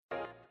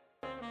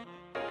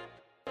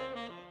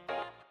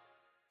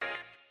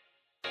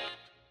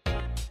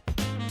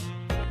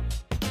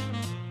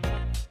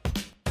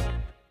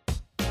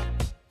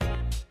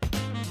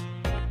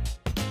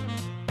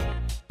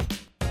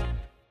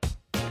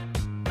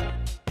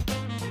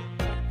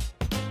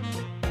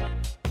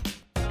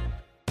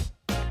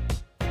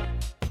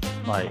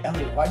Like,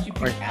 Ellie, why'd you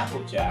pick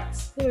Apple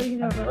Jacks? Dude,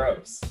 That's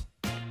gross.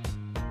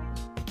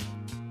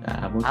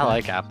 I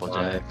like Apple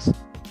Jacks.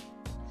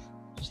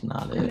 Just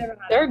not it.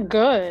 They're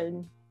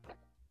good.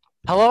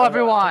 Hello,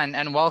 everyone,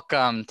 and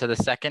welcome to the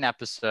second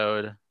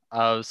episode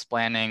of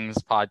Splanning's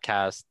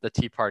podcast, The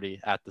Tea Party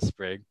at the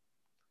Sprigg.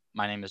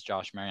 My name is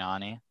Josh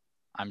Mariani.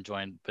 I'm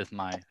joined with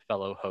my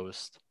fellow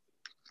host,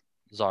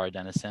 Zara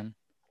Dennison.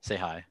 Say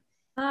hi.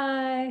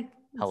 Hi.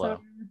 Hello.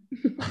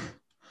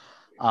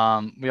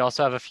 We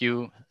also have a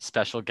few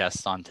special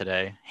guests on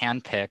today,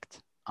 handpicked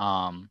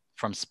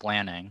from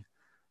Splanning.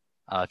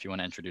 If you want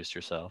to introduce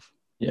yourself.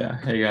 Yeah.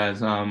 Hey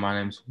guys. My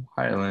name's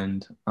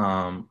Wyland.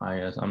 I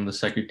guess I'm the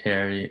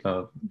secretary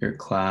of your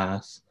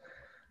class.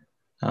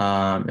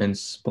 In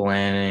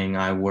Splanning,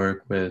 I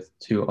work with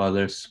two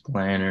other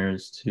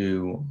splanners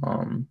to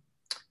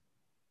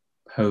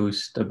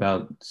post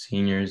about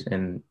seniors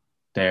in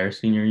their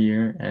senior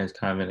year, and it's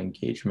kind of an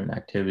engagement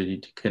activity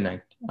to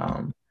connect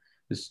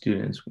the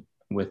students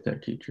with their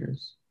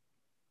teachers.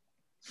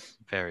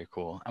 Very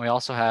cool. And we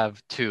also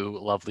have two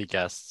lovely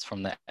guests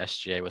from the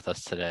SGA with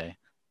us today,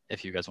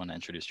 if you guys want to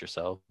introduce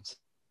yourselves.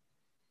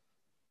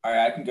 All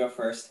right, I can go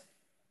first.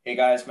 Hey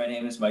guys, my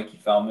name is Mikey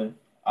Fellman.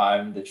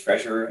 I'm the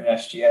treasurer in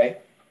SGA.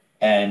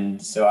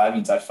 And so that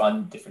means I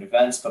fund different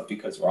events, but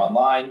because we're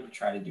online, we're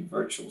trying to do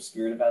virtual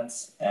spirit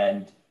events.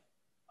 And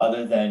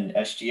other than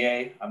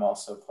SGA, I'm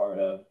also part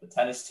of the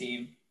tennis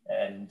team.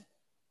 And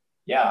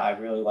yeah, I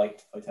really like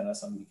to play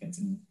tennis on weekends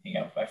and hang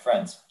out with my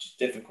friends, which is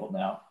difficult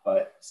now,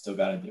 but still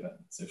got to do it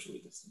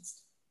socially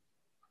distanced.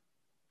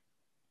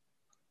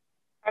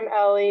 I'm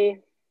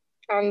Ellie.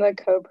 I'm the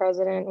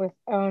co-president with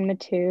Owen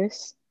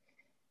Matus.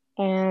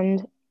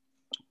 And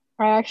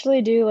I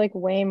actually do like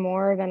way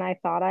more than I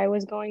thought I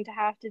was going to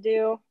have to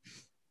do.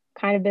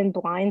 Kind of been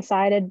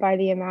blindsided by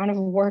the amount of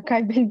work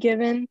I've been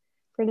given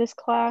for this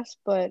class,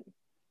 but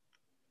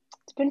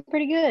it's been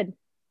pretty good.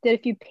 Did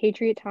a few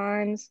Patriot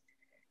times.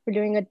 We're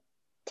doing a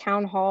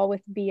town hall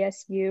with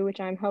BSU, which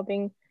I'm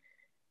helping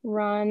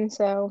run.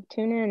 So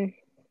tune in.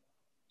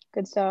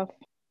 Good stuff.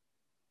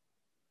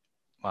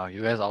 Wow,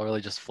 you guys all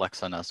really just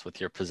flex on us with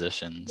your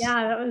positions.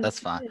 Yeah, that's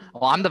fine.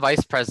 Well, I'm the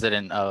vice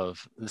president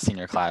of the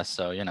senior class,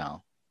 so you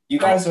know. You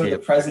guys are the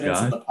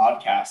presidents of the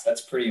podcast. That's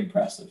pretty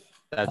impressive.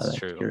 That's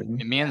true.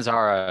 Me and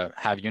Zara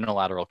have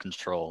unilateral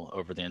control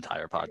over the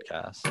entire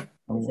podcast.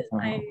 This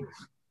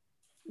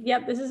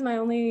is my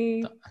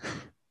only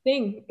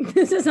thing.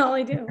 This is all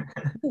I do.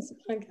 This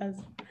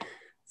podcast.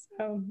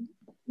 So,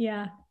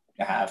 yeah.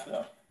 I have,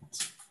 though.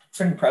 It's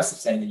pretty impressive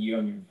saying that you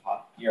own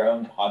your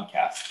own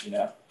podcast, you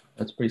know?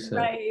 That's pretty sick.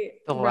 Right.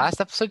 The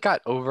last episode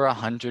got over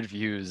 100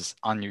 views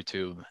on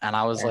YouTube, and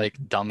I was like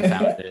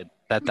dumbfounded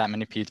that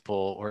many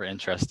people were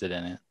interested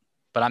in it.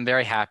 But I'm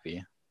very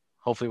happy.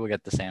 Hopefully we'll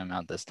get the same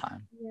amount this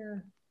time.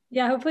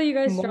 Yeah, hopefully you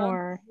guys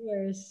more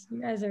viewers.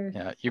 You guys are.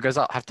 Yeah, you guys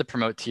all have to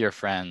promote to your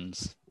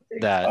friends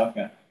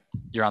that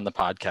you're on the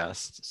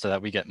podcast so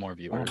that we get more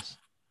viewers.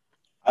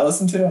 I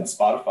listened to it on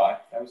Spotify.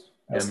 That was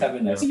kind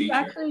of a nice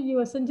feature. You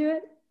listened to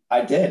it?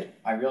 I did.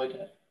 I really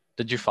did.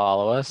 Did you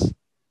follow us?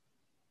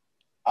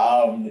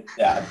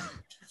 That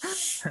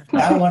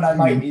one I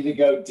might need to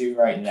go do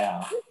right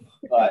now.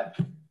 But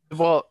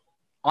well,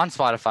 on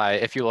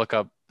Spotify, if you look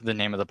up the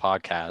name of the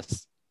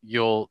podcast,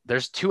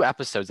 there's two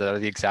episodes that are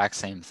the exact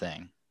same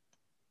thing,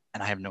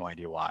 and I have no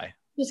idea why.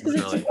 Just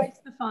because it's twice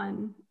the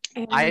fun.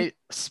 And I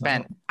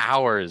spent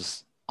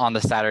hours on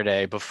the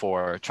Saturday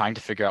before trying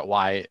to figure out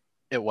why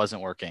it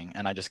wasn't working,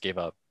 and I just gave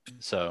up.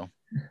 So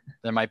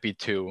there might be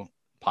two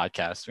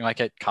podcasts. We might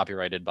get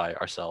copyrighted by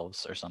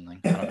ourselves or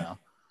something. I don't know.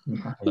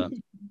 But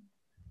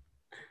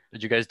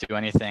did you guys do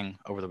anything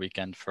over the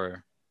weekend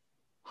for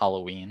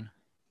Halloween?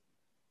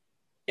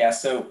 Yeah,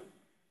 so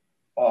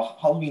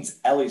Halloween's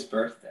Ellie's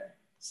birthday.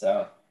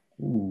 So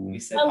we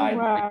said hi.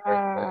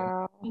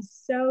 Wow.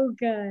 It's so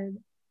good.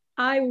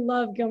 I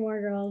love Gilmore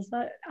Girls.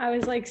 I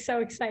was like so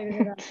excited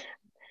about it.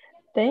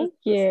 Thank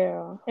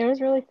you. It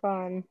was really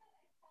fun.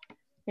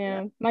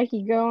 Yeah.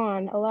 Mikey, go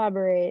on.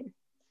 Elaborate.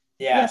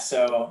 Yeah.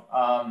 So,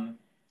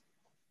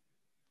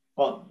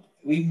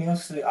 we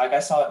mostly, I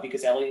saw it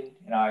because Ellie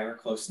and I are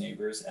close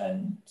neighbors,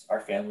 and our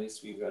families,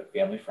 we were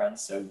family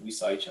friends, so we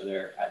saw each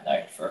other at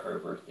night for her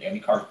birthday, and we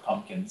carved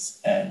pumpkins,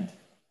 and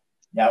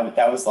that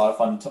was a lot of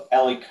fun until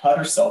Ellie cut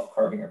herself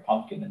carving her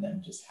pumpkin and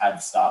then just had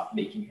to stop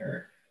making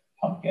her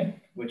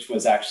pumpkin, which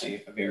was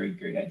actually a very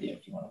great idea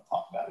if you want to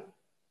talk about it.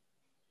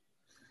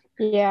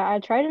 Yeah, I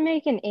tried to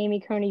make an Amy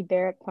Coney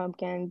Barrett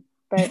pumpkin,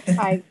 but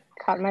I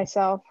cut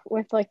myself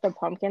with like the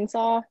pumpkin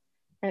saw,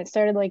 and it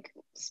started like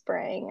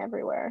spraying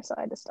everywhere, so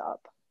I had to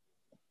stop.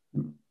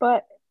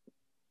 But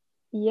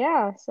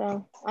yeah,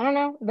 so I don't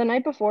know. The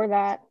night before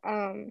that,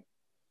 I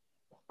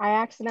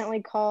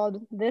accidentally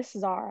called this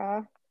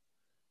Zara,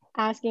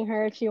 asking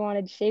her if she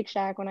wanted Shake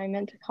Shack when I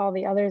meant to call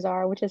the other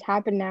Zara, which has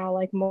happened now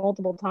like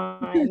multiple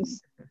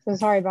times. So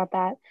sorry about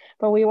that.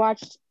 But we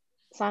watched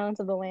Silence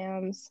of the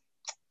Lambs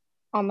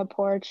on the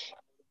porch,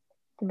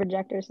 the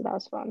projector, so that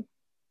was fun.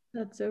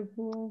 That's so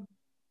cool.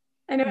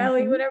 I know,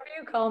 Ellie, whenever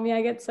you call me,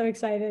 I get so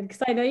excited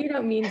because I know you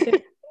don't mean to.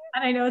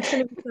 And I know it's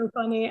going to be so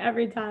funny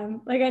every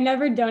time. Like, I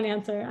never don't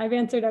answer. I've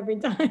answered every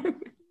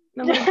time.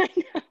 And I'm like,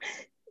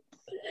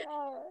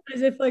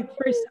 as if like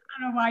first,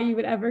 I don't know why you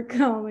would ever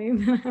call me.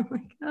 But I'm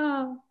like,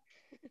 oh,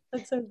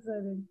 that's so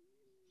exciting.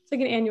 It's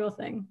like an annual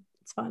thing.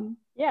 It's fun.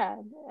 Yeah,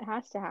 it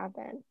has to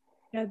happen.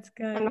 That's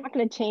good. I'm not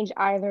going to change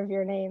either of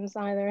your names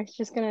either. It's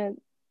just going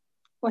to,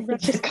 like,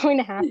 it's just going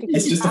to have to keep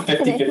It's just a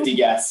happening. 50-50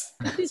 guess.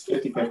 It's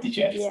 50-50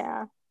 chance.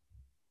 Yeah.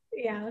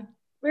 Yeah.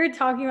 We were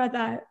talking about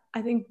that,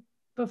 I think,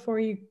 before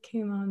you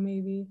came on,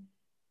 maybe.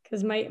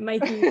 Because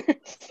Mikey,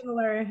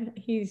 similar,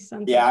 he's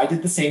something. Yeah, I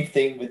did the same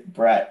thing with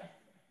Brett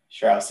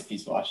Strauss, if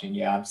he's watching.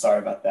 Yeah, I'm sorry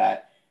about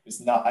that. It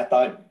was not, I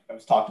thought I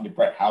was talking to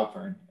Brett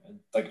Halpern,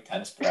 like a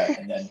tennis Brett,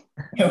 and then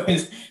it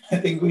was, I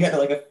think we had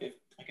like a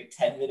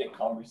 10-minute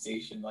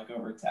conversation, like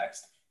over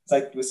text. It's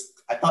like,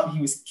 I thought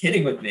he was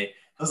kidding with me.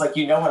 I was like,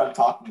 you know what I'm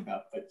talking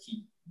about, but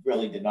he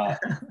really did not.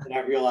 And I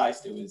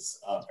realized it was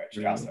Brett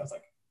Strauss, and I was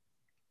like,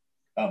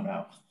 oh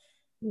no.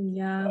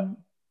 Yeah.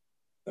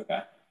 But,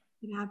 okay.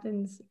 It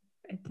happens.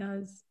 It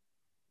does.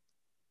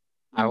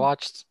 I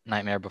watched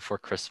Nightmare Before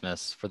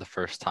Christmas for the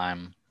first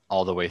time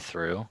all the way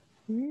through,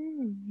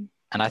 and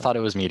I thought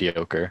it was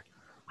mediocre.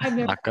 I've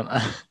never.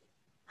 I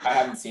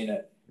haven't seen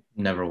it.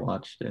 Never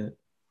watched it.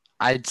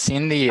 I'd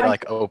seen the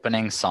like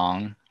opening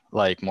song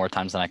like more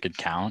times than I could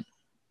count,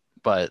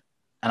 and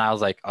I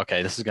was like,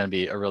 okay, this is gonna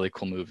be a really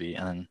cool movie,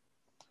 and then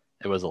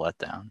it was a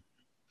letdown.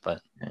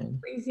 But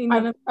Crazy,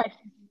 none of I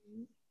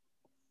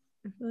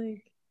feel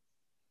like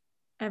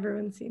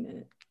everyone's seen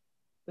it,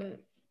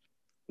 but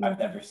I've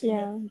never seen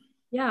it.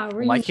 Yeah,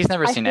 Mikey's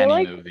never seen any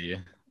like movie.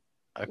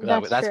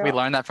 that's we true.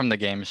 learned that from the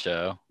game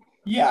show.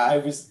 Yeah,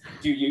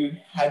 dude, you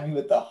had me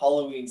with the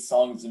Halloween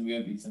songs and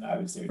movies, and I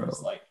was there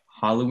just like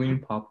Halloween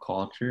pop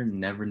culture,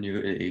 never knew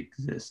it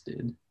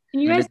existed. Can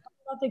you guys talk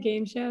about the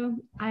game show?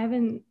 I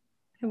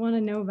want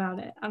to know about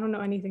it. I don't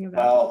know anything about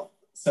it. Well,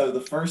 so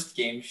the first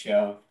game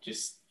show,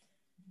 just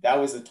that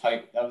was a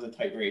tight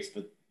race,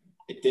 but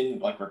it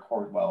didn't like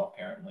record well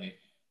apparently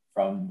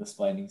from the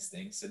Splanning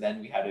thing. So then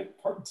we had a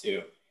part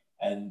 2,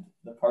 and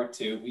the part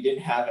 2 we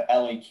didn't have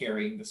Ellie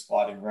carrying the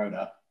squad in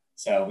Rhoda,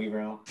 so we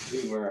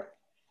were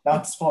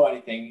not to spoil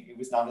anything. It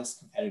was not as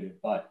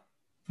competitive, but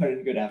put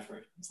in good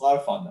effort. It's a lot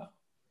of fun though.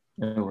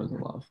 It was a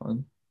lot of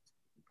fun.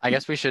 I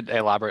guess we should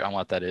elaborate on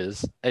what that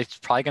is. It's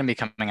probably going to be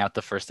coming out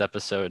the first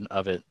episode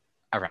of it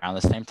around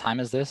the same time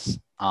as this.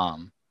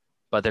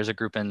 But there's a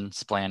group in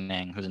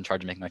Splanning who's in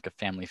charge of making like a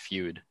Family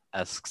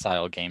Feud-esque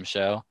style game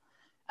show.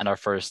 And our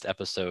first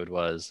episode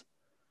was,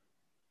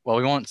 well,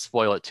 we won't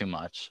spoil it too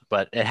much,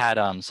 but it had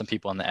some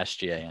people in the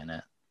SGA in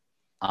it.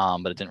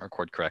 But it didn't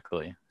record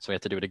correctly. So we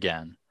had to do it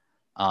again.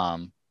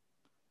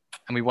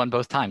 And we won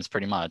both times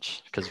pretty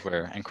much because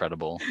we're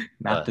incredible.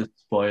 Not to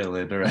spoil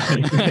it,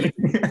 right?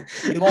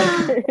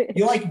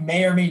 you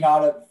may or may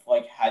not have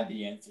like had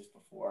the answers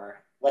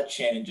before. Let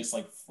Shannon just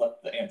like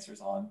flip the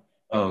answers on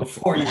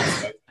before you.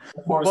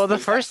 Well, the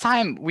first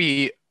time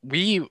we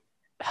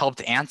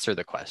helped answer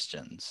the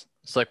questions.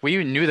 So like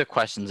we knew the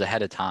questions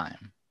ahead of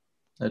time.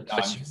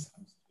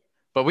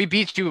 But we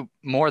beat you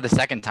more the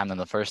second time than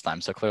the first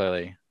time. So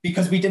clearly.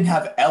 Because we didn't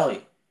have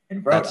Ellie.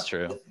 That's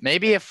true.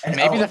 Maybe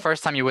the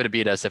first time you would have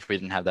beat us if we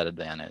didn't have that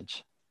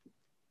advantage.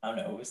 I don't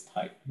know. It was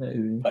tight. Maybe.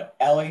 But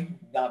Ellie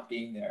not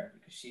being there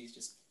because she's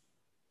just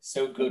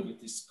so good with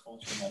this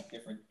culture and like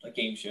different like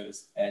game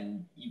shows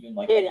and even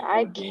like. Dude,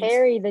 I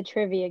carry the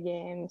trivia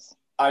games.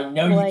 I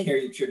know you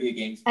carry the trivia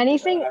games.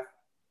 Anything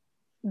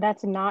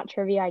that's not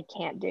trivia, I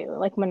can't do.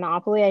 Like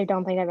Monopoly, I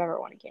don't think I've ever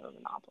won a game of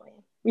Monopoly.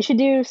 We should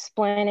do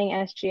Splanning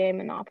SGA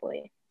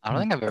Monopoly. I don't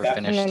think I've ever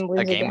finished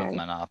a game of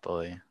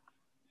Monopoly.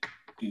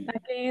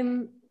 That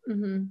game,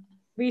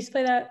 we used to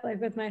play that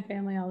like with my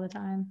family all the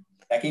time.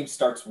 That game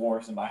starts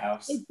wars in my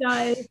house. It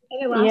does.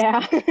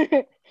 Yeah.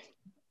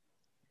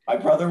 My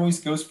brother always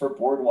goes for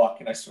Boardwalk,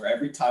 and I swear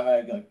every time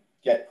I like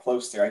get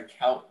close there, I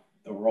count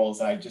the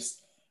rolls, and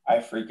I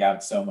freak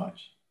out so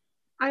much.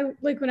 I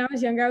like when I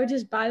was younger, I would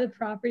just buy the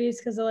properties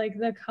because of like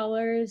the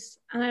colors,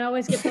 and I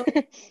always get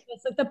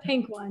it's like the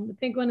pink one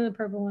and the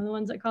purple one, the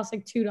ones that cost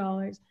like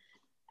 $2,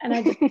 and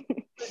I just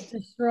was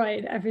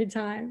destroyed every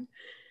time.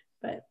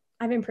 But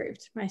I've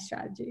improved my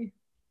strategy.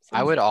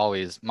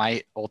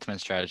 My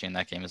ultimate strategy in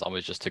that game is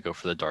always just to go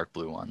for the dark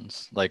blue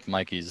ones, like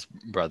Mikey's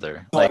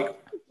brother.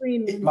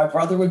 My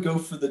brother would go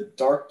for the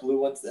dark blue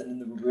ones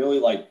and then the really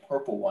like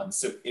purple ones.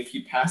 So if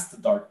you pass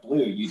the dark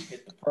blue, you'd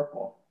hit the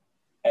purple,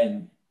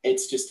 and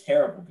it's just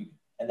terrible.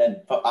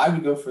 But I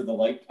would go for the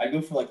like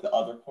the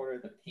other corner,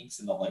 the pinks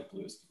and the light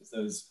blues,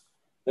 because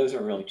those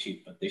are really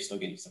cheap, but they still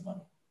get you some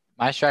money.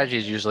 My strategy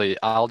is usually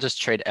I'll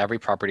just trade every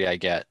property I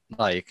get,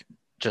 like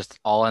just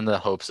all in the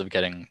hopes of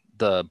getting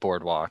the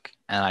Boardwalk,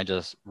 and I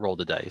just roll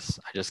the dice.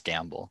 I just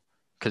gamble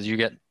because you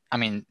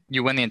win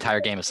the entire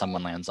game if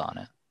someone lands on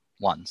it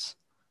once.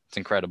 It's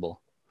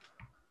incredible.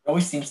 It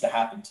always seems to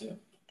happen too.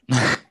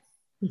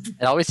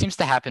 It always seems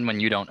to happen when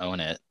you don't own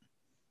it.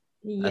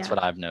 Yeah. That's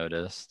what I've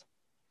noticed.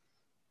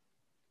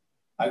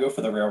 I go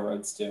for the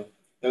railroads too.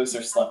 Those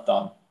are slept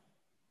on.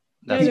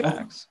 That's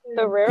facts.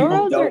 The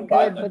railroads are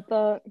good,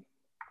 but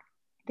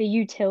The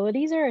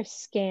utilities are a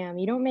scam.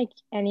 You don't make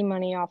any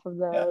money off of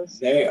Yeah, those.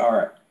 they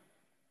are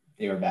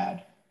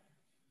bad.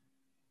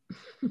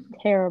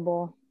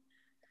 Terrible.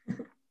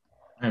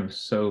 I'm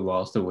so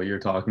lost at what you're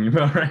talking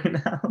about right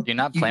now. Do you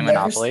not You've play never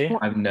Monopoly?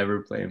 I've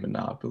never played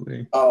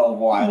Monopoly. Oh,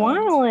 Wyland.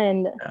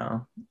 Wyland. Yeah,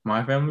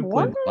 my family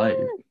What? played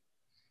Life.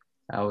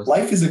 That was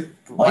Life is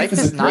Life a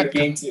is great not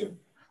game too.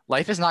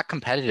 Life is not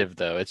competitive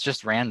though. It's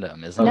just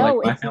random, isn't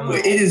No, it? my it's family-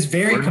 not. It is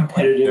very we're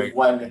competitive very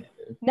when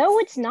competitive. No,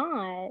 it's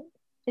not.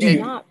 It's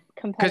Dude, not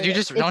Because competitive. you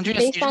just It's don't you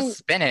based just on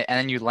spin it and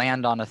then you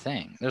land on a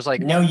thing. There's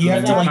like no, you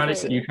have to like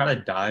Exactly. you try to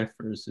die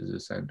first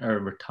or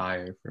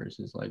retire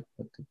first is like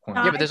what the point.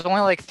 yeah, but there's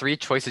only like 3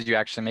 choices you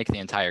actually make the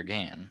entire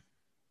game.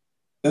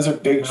 those are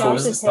big No, Josh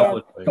choices. is there's a couple here.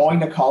 of choices. Going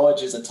to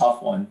college is a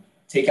tough one.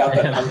 Take out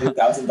that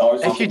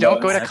 $100,000. If you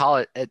don't go to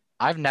college,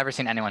 I've never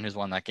seen anyone who's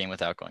won that game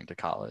without going to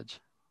college.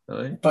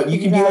 Really? But you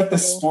can be like the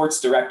Exactly. sports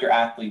director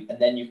athlete, and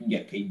then you can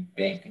get paid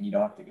bank, and you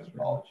don't have to go to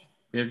college.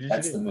 Yeah, just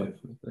That's get the move.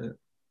 lucky with it.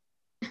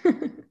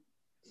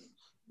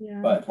 Yeah.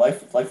 But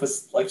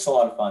life's a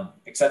lot of fun.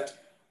 Except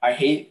I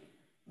hate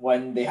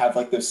when they have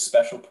like those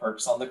special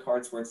perks on the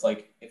cards where it's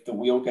like if the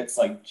wheel gets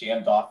like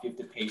jammed off, you have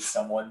to pay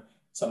someone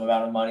some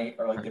amount of money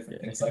or like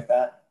different things like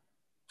that.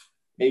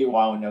 Maybe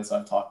Wyland knows what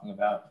I'm talking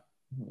about.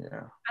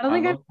 Yeah. I don't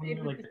think love I've when played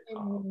you're, with like, the same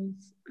top. rules.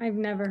 I've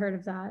never heard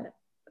of that.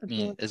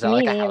 Is that Me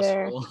like a house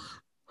neither. rule?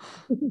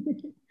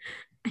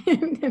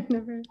 I've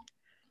never.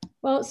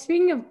 Well,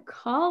 speaking of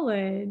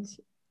college,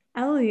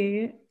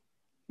 Ellie,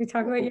 we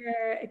talk about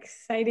your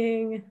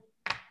exciting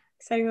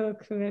little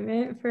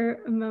commitment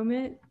for a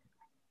moment.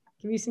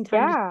 Give you some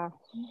time. Yeah.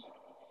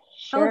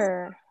 Tell us-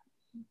 Sure.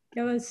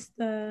 Give us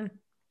the.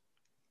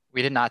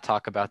 We did not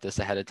talk about this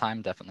ahead of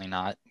time. Definitely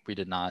not. We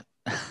did not.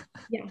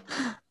 Yeah.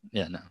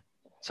 Yeah, no.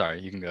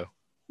 Sorry, you can go.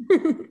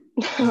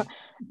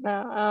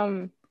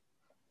 No,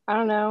 I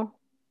don't know.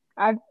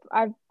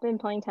 I've been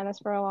playing tennis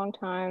for a long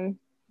time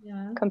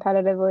Yeah.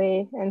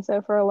 competitively, and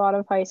so for a lot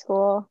of high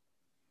school,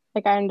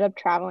 like I ended up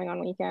traveling on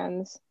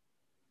weekends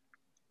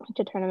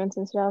to tournaments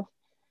and stuff.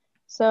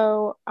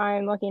 So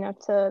I'm lucky enough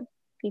to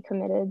be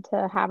committed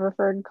to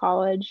Haverford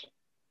College,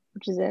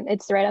 which is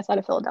it's right outside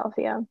of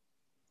Philadelphia.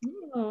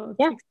 Oh,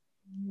 Yeah.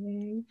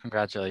 exciting.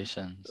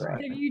 Congratulations.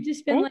 Have you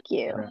just been Thank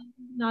you.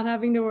 not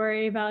having to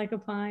worry about like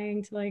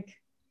applying to like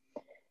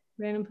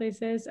random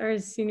places, or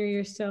is senior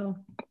year still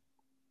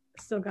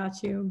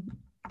got you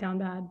down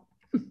bad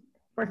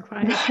work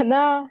wise?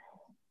 No,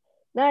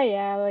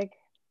 yeah, like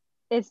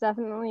it's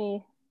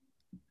definitely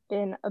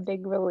been a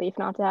big relief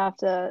not to have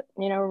to,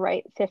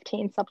 write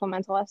 15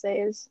 supplemental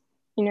essays,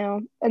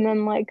 and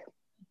then like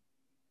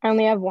I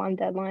only have one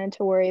deadline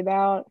to worry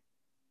about.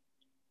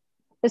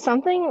 But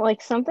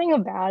something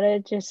about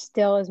it just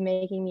still is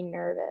making me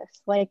nervous.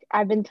 Like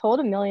I've been told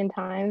a million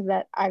times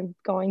that I'm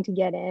going to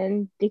get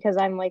in because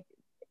I'm like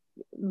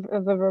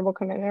of a verbal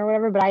commitment or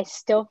whatever, but I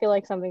still feel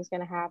like something's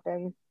going to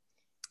happen.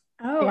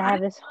 Oh, Like, I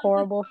have this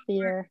horrible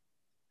fear.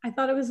 I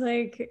thought it was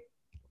like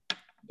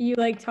you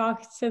like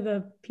talked to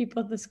the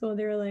people at the school.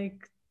 They were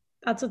like,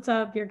 "That's what's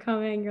up. You're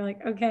coming." You're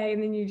like, "Okay,"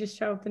 and then you just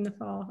show up in the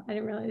fall. I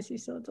didn't realize you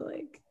still had to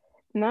like.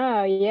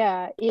 No,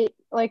 yeah,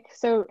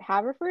 so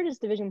Haverford is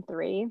Division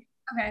 3,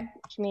 Okay.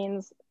 which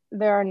means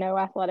there are no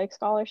athletic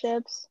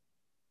scholarships.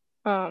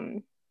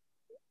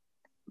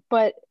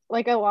 But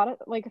like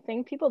a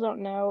thing people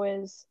don't know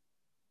is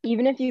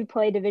even if you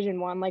play Division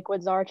 1, like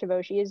what Zara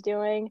Chavoshi is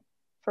doing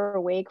for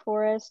Wake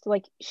Forest,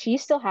 like she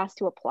still has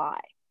to apply.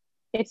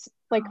 It's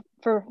like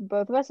for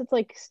both of us, it's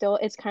like still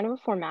it's kind of a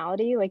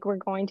formality. Like we're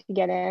going to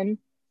get in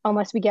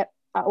unless we get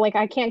like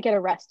I can't get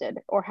arrested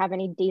or have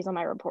any D's on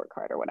my report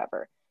card or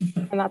whatever.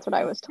 And that's what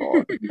I was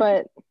told.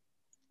 But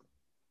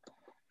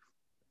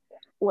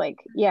like,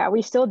 yeah,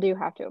 we still do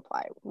have to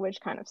apply,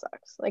 which kind of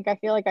sucks. Like I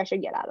feel like I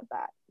should get out of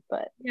that.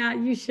 But yeah,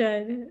 you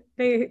should.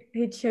 They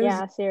chose.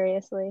 Yeah,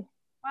 seriously.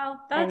 Well,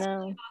 that's I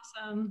know.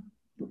 awesome.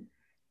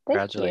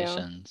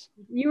 Congratulations.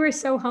 You were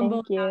so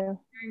humble Thank you.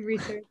 during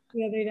research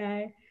the other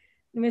day.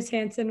 Miss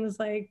Hanson was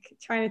like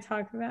trying to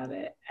talk about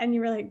it, and you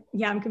were like,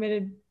 "Yeah, I'm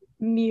committed."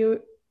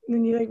 Mute, and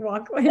then you like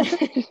walk away.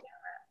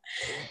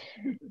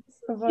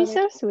 So She's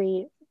so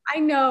sweet. I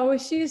know,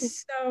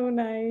 she's so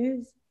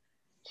nice.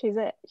 She's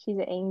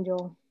an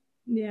angel.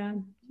 Yeah,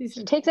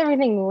 she takes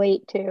everything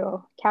late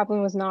too.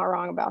 Kaplan was not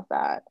wrong about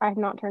that. I have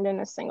not turned in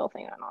a single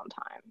thing on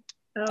time.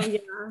 Oh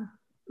yeah,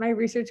 my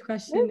research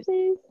question.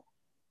 Oopsies.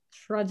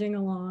 Trudging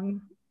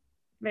along.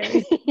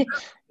 Very.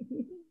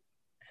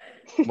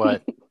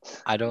 What?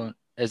 I don't.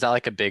 Is that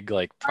like a big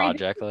like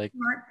project? Like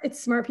it's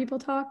smart people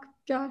talk,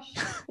 Josh.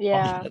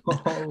 Yeah.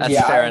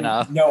 That's fair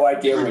enough. No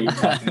idea what you're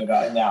talking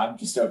about. And now I'm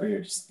just over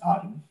here just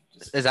nodding.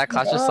 Is that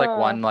class just like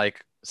one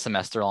like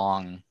semester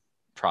long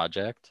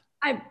project?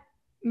 I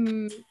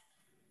don't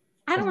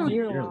know.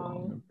 Year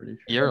long. I'm pretty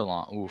sure. Year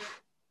long.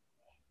 Oof.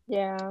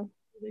 Yeah.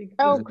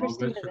 Oh,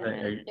 Kristen goes is to in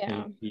it. the Yeah.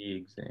 AP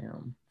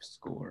exam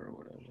score or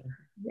whatever.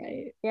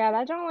 Right. Yeah,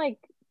 that's on like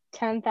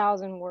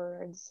 10,000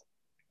 words.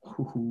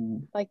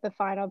 Ooh. Like the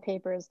final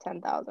paper is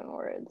 10,000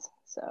 words.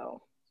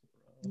 So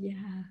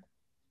yeah.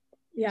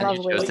 Yeah,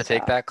 And you chose to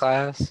take that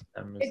class?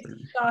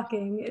 it's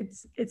shocking.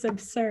 It's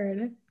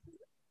absurd.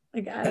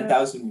 Like, I don't know.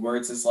 10,000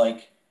 words is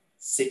like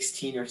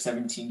 16 or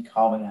 17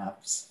 common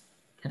apps.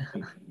 Like,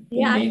 the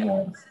Yeah. main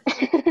ones.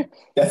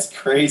 That's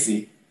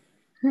crazy.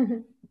 I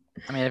mean,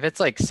 if it's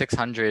like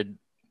 600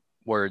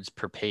 words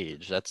per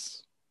page,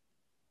 that's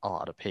a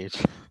lot of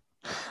pages.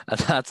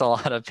 That's a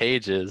lot of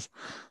pages.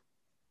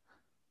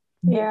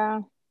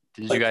 Yeah.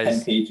 Did Like you 10 guys,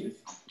 do pages.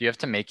 you have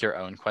to make your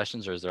own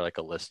questions, or is there like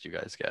a list you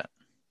guys get?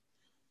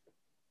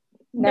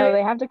 No,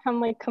 they have to come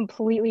like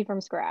completely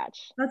from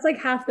scratch. That's like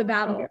half the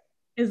battle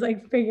is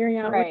like figuring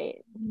out what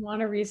you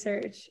want to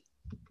research.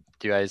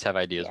 Do you guys have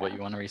ideas what you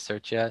want to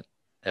research yet?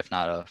 If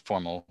not a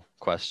formal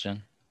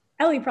question.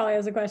 Ellie probably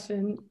has a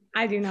question.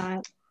 I do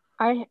not.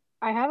 I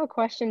have a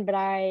question, but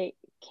I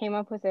came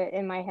up with it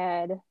in my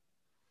head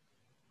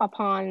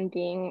upon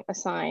being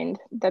assigned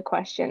the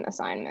question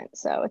assignment.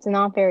 So it's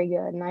not very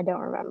good and I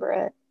don't remember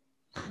it.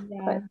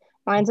 Yeah. But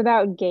mine's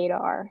about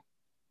gaydar,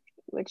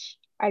 which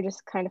I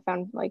just kind of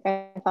found like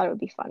I thought it would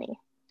be funny.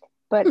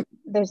 But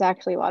there's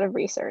actually a lot of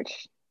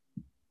research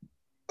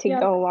to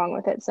go along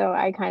with it. So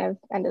I kind of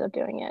ended up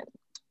doing it.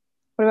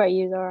 What about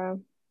you, Zara?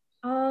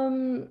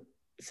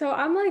 So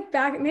I'm like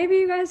back, maybe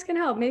you guys can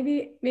help.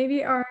 Maybe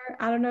I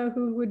don't know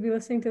who would be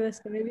listening to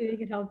this, but maybe they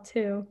could help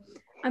too.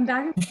 I'm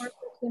back and forth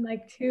between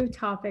like two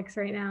topics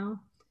right now.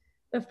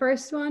 The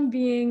first one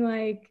being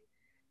like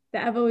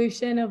the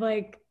evolution of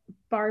like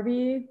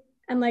Barbie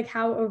and like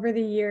how over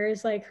the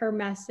years like her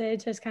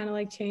message has kind of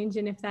like changed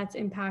and if that's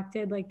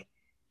impacted like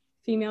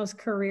females'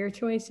 career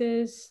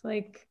choices,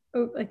 like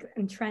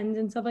and trends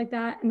and stuff like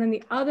that. And then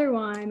the other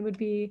one would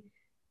be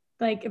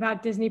like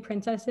about Disney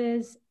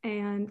princesses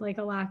and like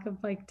a lack of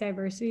like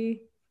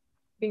diversity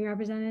being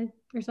represented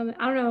or something.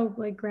 I don't know,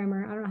 like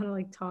grammar. I don't know how to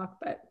like talk,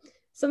 but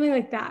something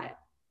like that.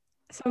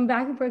 So I'm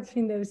back and forth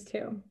between those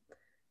two.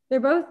 They're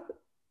both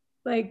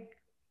like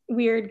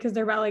weird because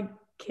they're about like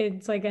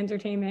kids like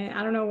entertainment.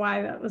 I don't know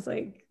why that was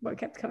like what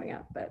kept coming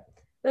up, but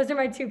those are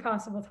my two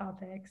possible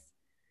topics.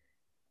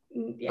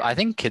 Yeah. I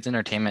think kids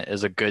entertainment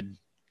is a good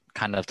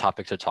kind of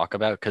topic to talk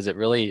about because it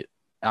really,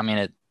 I mean,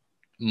 it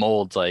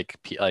molds like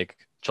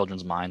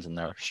children's minds in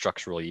their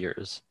structural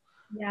years.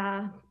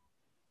 Yeah.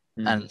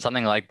 And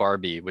something like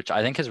Barbie, which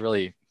I think has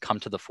really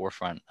come to the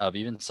forefront of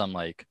even some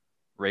like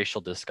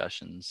racial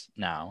discussions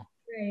now.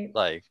 Right.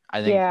 Like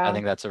I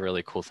think that's a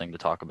really cool thing to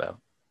talk about.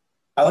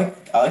 I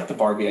like the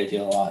Barbie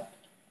idea a lot.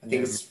 I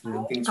think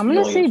I'm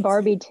gonna say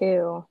Barbie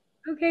too.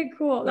 Okay,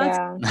 cool. That's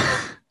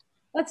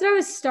what I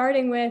was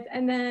starting with.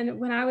 And then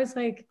when I was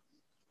like,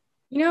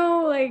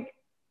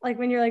 like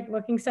when you're like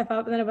looking stuff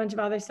up and then a bunch of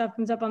other stuff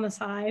comes up on the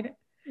side.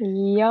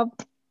 Yep.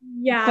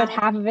 Yeah. But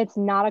half of it's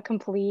not a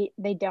complete,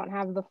 they don't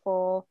have the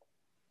full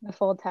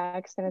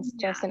text and it's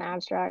just an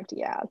abstract.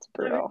 Yeah, it's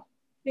brutal.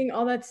 Seeing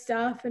all that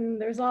stuff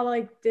and there's a lot of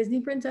like Disney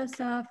princess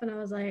stuff and I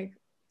was like,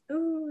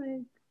 oh,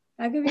 like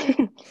that could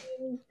be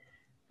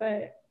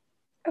but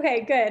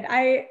okay, good.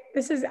 I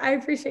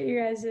appreciate you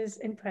guys'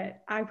 input.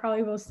 I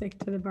probably will stick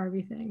to the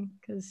Barbie thing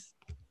because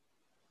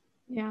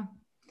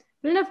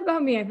but enough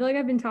about me. I feel like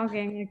I've been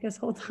talking like this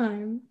whole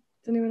time.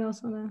 Does anyone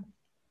else want to?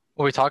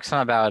 Well, we talked some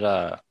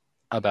about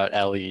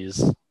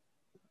Ellie's,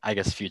 I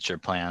guess, future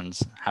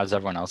plans. How's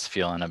everyone else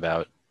feeling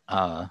about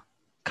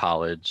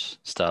college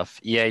stuff?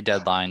 EA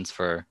deadlines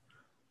for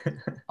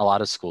a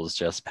lot of schools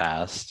just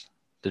passed.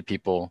 Did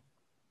people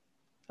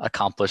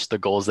accomplish the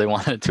goals they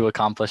wanted to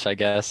accomplish, I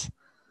guess?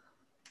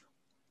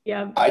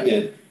 Yeah. I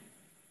did.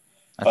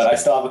 But I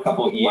still have a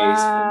couple of EAs.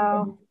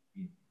 Wow.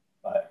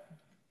 But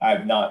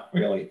I've not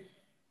really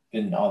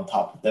been on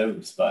top of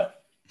those,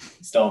 but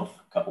still have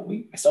a couple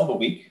weeks. I still have a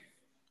week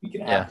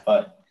and a half,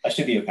 but I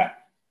should be okay.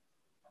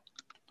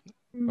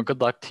 Well, good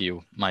luck to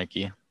you,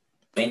 Mikey.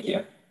 Thank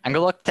you. And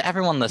good luck to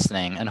everyone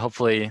listening, and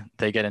hopefully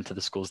they get into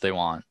the schools they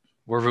want.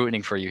 We're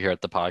rooting for you here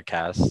at the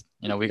podcast.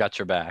 You know, we got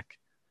your back.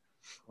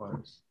 Of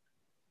course.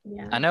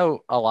 Yeah. I know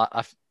a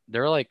lot.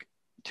 There are like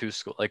two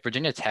schools, like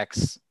Virginia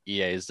Tech's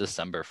EA is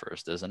December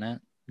 1st, isn't it?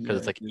 Because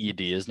it's like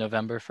ED is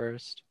November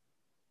 1st.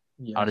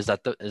 Yeah. Is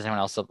anyone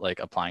else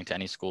like applying to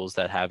any schools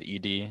that have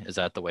ED? Is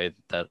that the way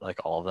that like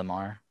all of them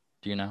are?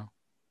 Do you know?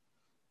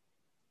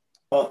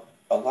 Well,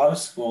 a lot of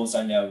schools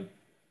I know,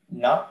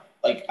 not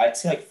like I'd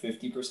say like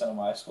 50% of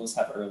my schools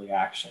have early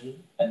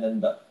action, and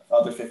then the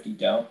other 50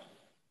 don't.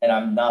 And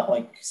I'm not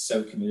like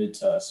so committed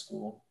to a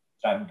school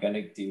that I'm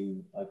gonna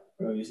do like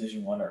early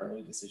decision 1 or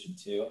early decision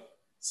 2.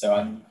 So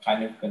I'm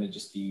kind of gonna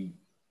just be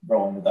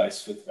rolling the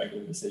dice with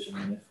regular decision,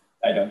 and if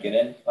I don't get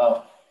in,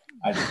 well,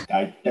 I'm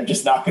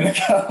just not gonna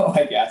go.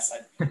 I guess.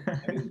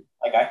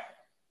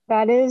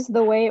 That is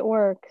the way it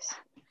works.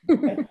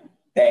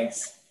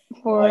 Thanks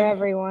for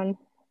everyone.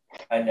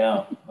 I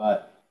know,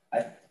 but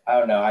I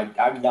don't know.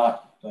 I'm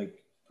not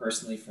like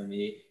personally for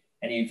me.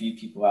 Any of you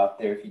people out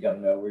there, if you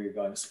don't know where you're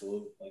going to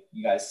school, like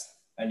you guys,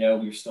 I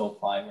know you're still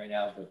applying right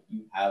now, but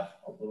you have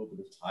a little bit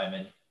of time,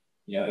 and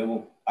it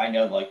will. I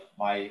know like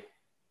my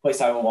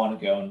place I will want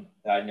to go and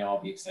that I know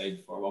I'll be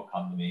excited for will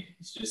come to me.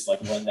 It's just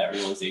like when that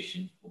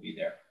realization will be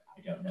there.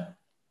 I don't know.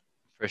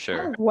 For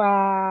sure.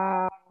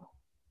 Wow.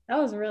 That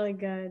was really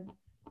good.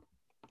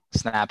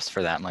 Snaps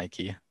for that,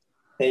 Mikey.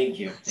 Thank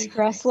you.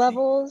 Stress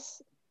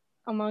levels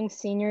among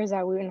seniors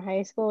at Wooten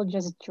High School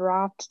just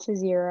dropped to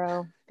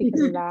 0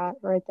 because of that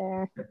right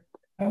there.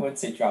 I wouldn't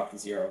say drop to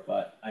 0,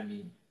 but I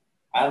mean,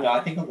 I don't know.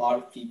 I think a lot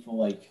of people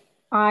Zara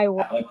and I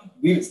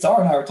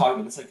were talking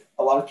about this. Like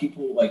a lot of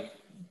people like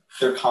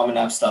their Common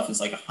App stuff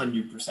is like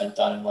 100%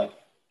 done, and like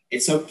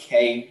it's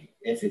okay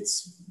if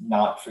it's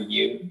not for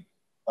you.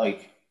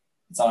 Like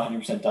it's not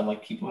 100% done.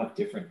 Like people have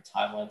different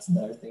timelines and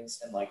other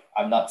things, and like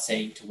I'm not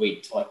saying to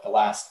wait till like the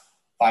last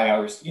 5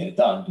 hours to get it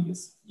done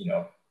because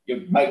you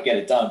might get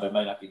it done, but it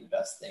might not be the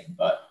best thing.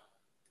 But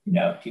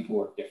people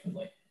work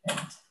differently, and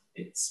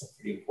it's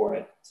pretty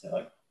important to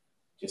like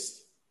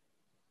just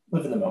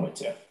live in the moment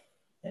too,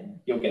 and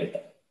you'll get it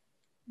done.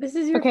 This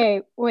is your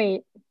Okay,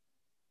 wait.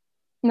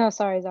 No,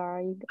 sorry,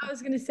 Zara. I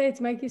was gonna say it's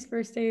Mikey's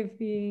first day of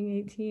being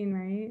 18,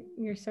 right?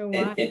 You're so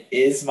wild. It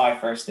is my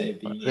first day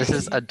of being 18. This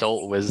is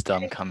adult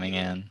wisdom coming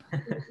in. Yeah,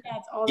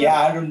 it's all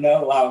I don't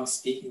know why I'm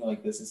speaking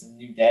like this. It's a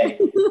new day.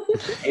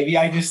 Maybe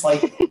I just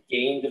like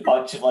gained a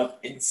bunch of like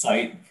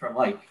insight from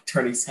like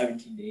turning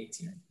 17 to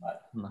 18.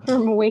 But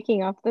From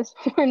waking up this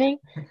morning.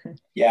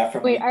 yeah.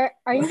 Wait,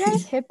 are you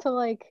guys hip to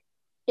like?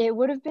 It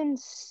would have been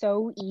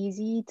so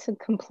easy to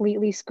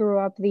completely screw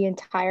up the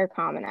entire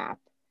Common App,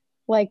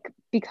 like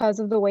because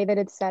of the way that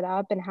it's set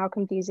up and how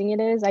confusing it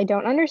is. I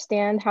don't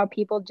understand how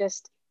people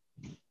just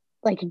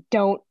like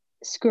don't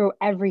screw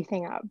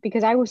everything up,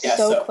 because I was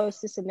so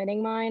close to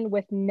submitting mine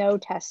with no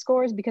test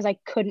scores because I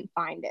couldn't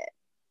find it.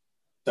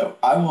 So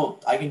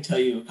I can tell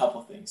you a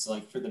couple of things. So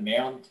like for the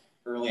Maryland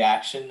early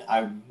action,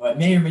 I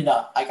may or may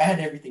not, like I had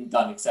everything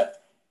done except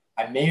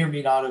I may or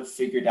may not have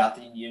figured out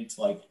that you needed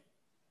to like,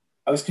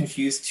 I was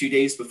confused 2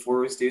 days before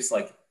it was due. So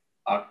like,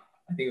 I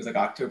think it was like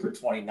October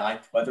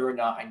 29th, whether or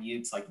not I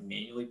needed to like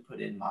manually put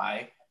in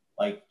my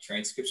like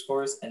transcript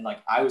scores. And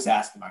like, I was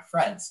asking my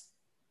friends,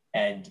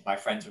 and my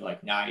friends were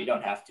like, nah, you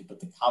don't have to, but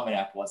the Common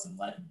App wasn't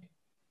letting me.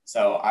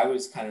 So I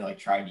was kind of like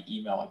trying to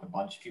email like a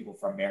bunch of people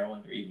from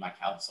Maryland or even my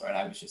counselor. And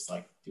I was just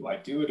like, do I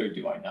do it or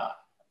do I not?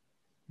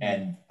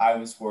 And I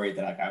was worried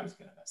that like I was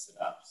going to mess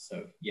it up.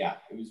 So yeah,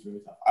 it was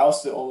really tough. I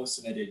also almost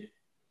submitted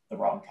the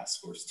wrong test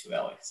scores to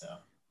Ellie. So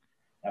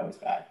that was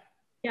bad.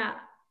 Yeah,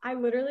 I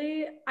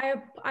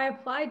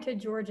applied to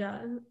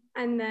Georgia,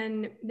 and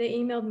then they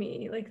emailed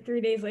me like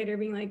 3 days later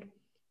being like,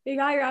 they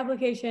got your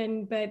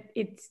application, but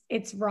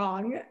it's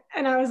wrong.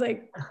 And I was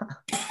like,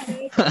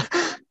 oh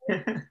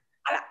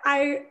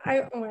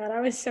my God,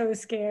 I was so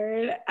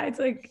scared. It's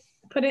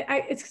because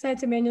I had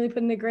to manually put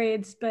in the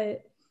grades,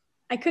 but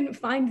I couldn't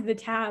find the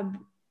tab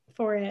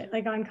for it,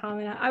 like on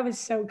Common App. I was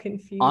so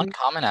confused. On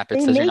Common App,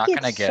 it says you're not going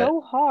to get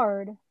so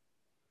hard.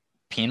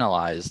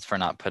 penalized for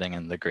not putting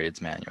in the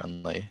grades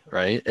manually,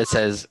 right? It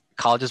says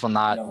colleges will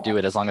not do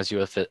it as long as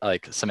you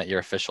submit your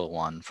official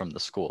one from the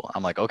school.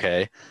 I'm like,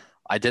 okay,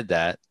 I did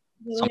that.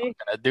 Really? So I'm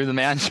gonna do the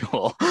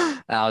manual.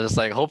 And I was just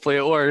like, hopefully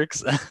it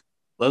works.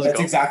 That's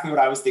exactly what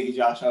I was thinking,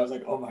 Josh. I was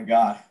like, oh my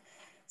God.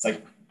 It's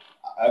like,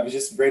 I was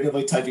just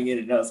randomly typing it,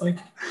 and I was like,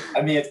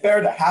 I mean, it's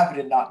better to have it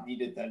and not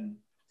need it than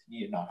to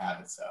need it and not have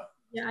it. So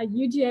yeah,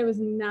 UGA was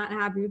not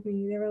happy with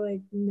me. They were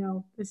like,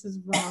 no, this is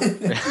wrong.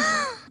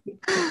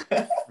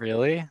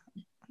 Really?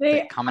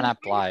 The Common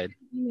App lied.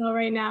 Email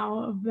right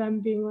now of them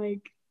being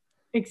like,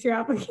 fix your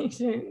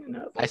application.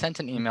 And I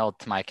sent an email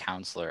to my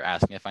counselor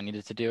asking if I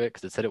needed to do it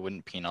because it said it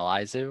wouldn't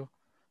penalize you.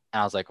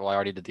 And I was like, well, I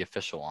already did the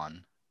official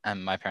one.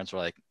 And my parents were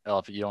like, oh,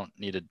 if you don't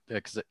need it,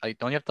 because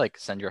don't you have to like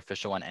send your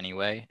official one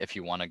anyway if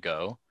you want to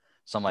go?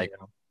 So I'm like,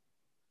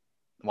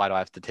 why do I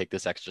have to take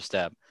this extra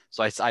step?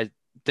 So I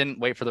didn't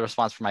wait for the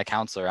response from my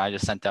counselor. I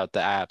just sent out the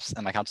apps,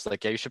 and my counselor's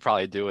like, yeah, you should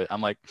probably do it.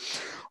 I'm like,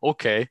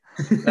 okay,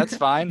 that's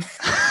fine.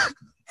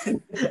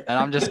 And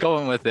I'm just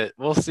going with it.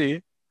 We'll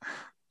see.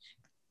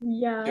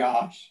 Yeah.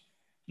 Gosh.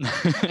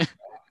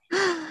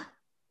 I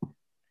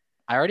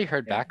already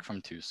heard back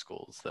from 2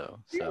 schools though.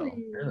 So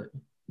Really?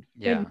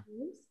 yeah. Good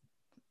news?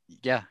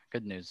 Yeah,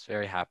 good news.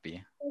 Very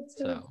happy.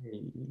 So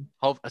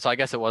So I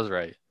guess it was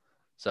right.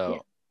 So yeah,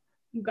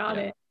 you got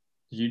it.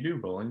 Did you do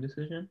rolling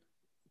decision?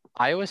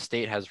 Iowa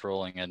State has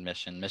rolling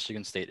admission.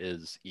 Michigan State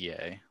is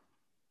EA.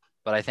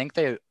 But I think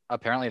they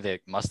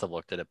must have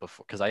looked at it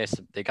before, because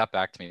they got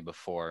back to me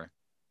before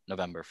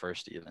November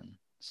 1st even.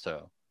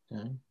 So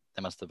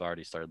they must have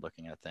already started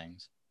looking at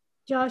things.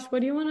 Josh, what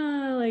do you want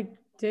to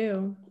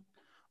do?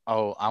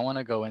 Oh, I want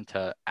to go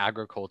into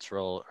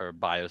agricultural or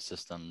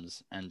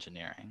biosystems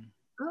engineering.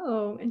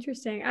 Oh,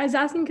 interesting. I was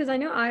asking because I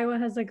know Iowa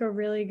has a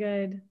really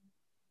good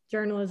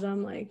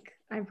journalism.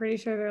 I'm pretty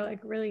sure they're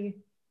really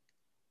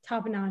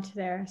top notch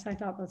there. So I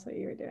thought that's what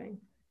you were doing.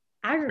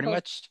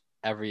 Agriculture.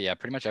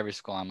 Pretty much every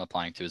school I'm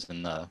applying to is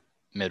in the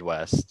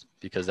Midwest,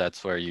 because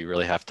that's where you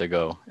really have to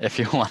go if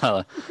you want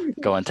to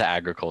go into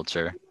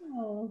agriculture.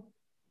 Oh.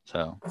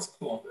 So that's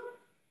cool.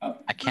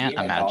 I can't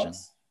imagine.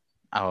 Dogs.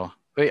 Oh,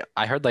 wait,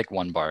 I heard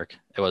one bark.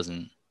 It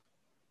wasn't.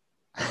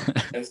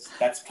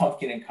 That's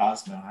Pumpkin and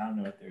Cosmo. I don't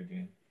know what they're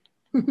doing.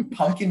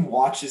 Pumpkin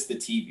watches the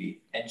TV,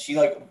 and she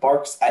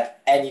barks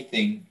at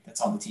anything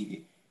that's on the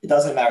TV. It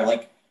doesn't matter.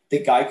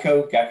 the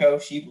Geico gecko,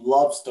 she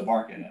loves to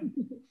bark at him.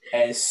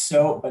 And it's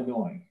so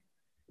annoying.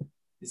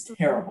 It's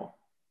terrible.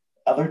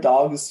 Other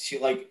dogs, she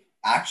like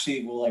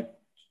actually will like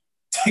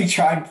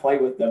try and play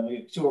with them.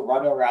 Like, she'll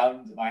run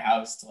around my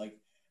house to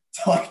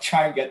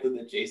try and get them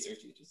to chase her.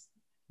 She's just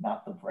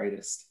not the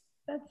brightest.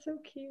 That's so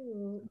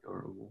cute.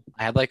 Adorable.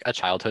 I had like a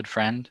childhood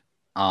friend,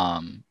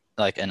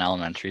 like in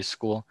elementary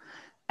school,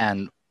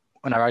 and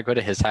whenever I go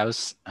to his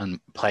house and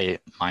play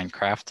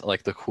Minecraft,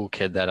 like the cool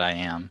kid that I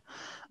am,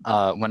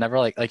 whenever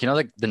like like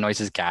the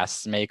noises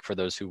ghasts make for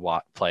those who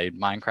played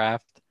Minecraft,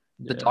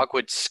 the dog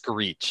would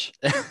screech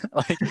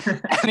like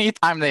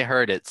anytime they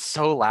heard it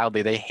so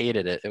loudly. They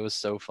hated it. It was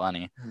so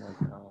funny. Oh my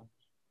god.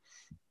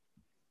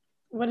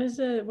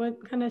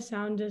 What kind of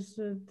sound do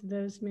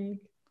those make?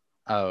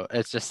 Oh,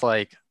 it's just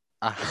like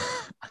Like,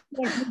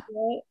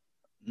 what?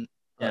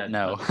 Yeah,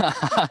 no.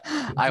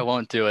 I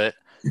won't do it.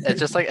 It's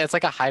just like it's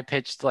like a high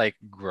pitched like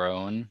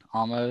groan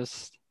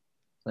almost.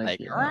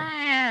 Like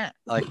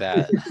like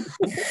that.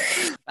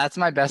 That's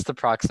my best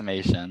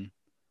approximation.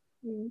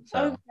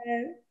 So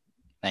Okay.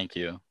 thank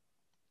you.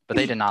 But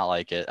they did not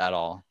like it at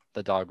all.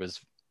 The dog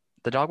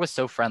was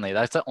so friendly.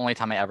 That's the only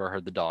time I ever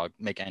heard the dog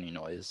make any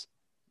noise.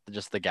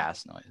 Just the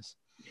gas noise.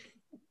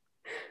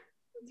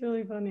 It's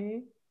really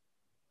funny.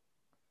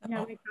 Yeah,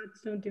 my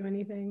cats don't do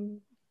anything.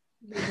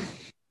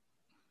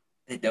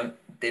 They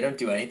don't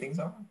do anything,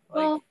 so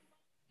Well,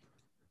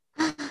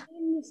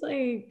 it's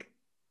like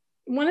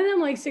one of them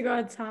likes to go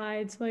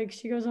outside, so like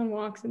she goes on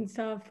walks and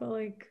stuff, but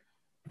like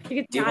she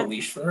gets do you have mad. a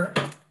leash for her?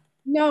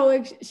 No,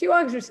 like she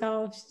walks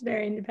herself. She's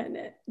very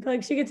independent. But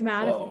like she gets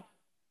mad. Whoa.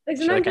 Like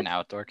Is she like sometimes an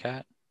outdoor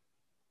cat?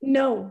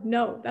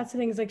 no. That's the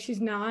thing, is like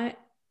she's not.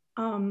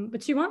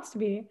 But she wants to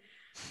be.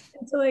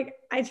 And so like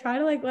I try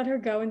to like let her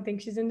go and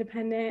think she's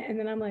independent. And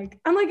then I'm like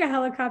a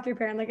helicopter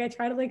parent. Like I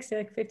try to like sit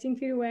like 15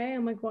 feet away.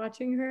 I'm like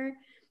watching her.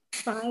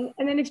 Fine.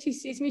 And then if she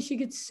sees me, she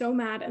gets so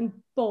mad and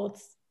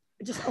bolts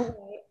just away.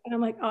 And I'm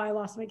like, oh, I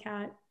lost my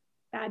cat.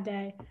 Bad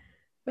day.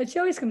 But she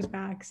always comes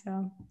back.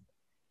 So,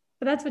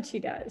 but that's what she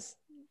does.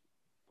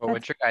 What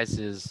would your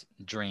guys'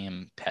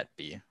 dream pet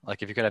be?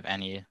 Like if you could have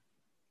any,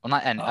 well,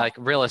 not any, like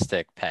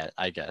realistic pet,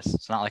 I guess.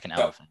 It's not like an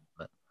elephant,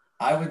 but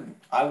I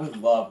would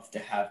love to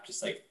have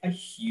just like a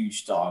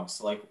huge dog,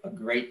 so like a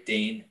Great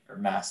Dane or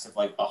Mastiff,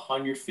 like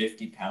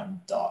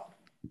 150-pound dog.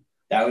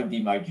 That would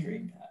be my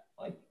dream pet.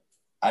 Like,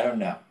 I don't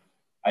know.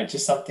 I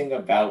just something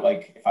about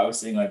like if I was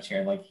sitting on a chair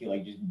and like he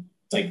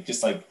like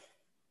just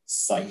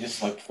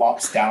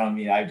flops down on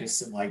me.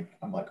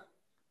 I'm like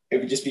it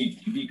would just be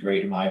it'd be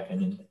great in my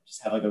opinion.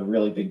 Just have like a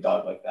really big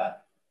dog like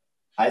that.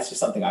 It's just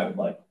something I would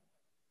like.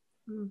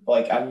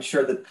 Like I'm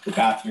sure that the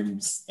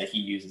bathrooms that he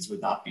uses would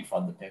not be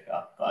fun to pick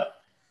up, but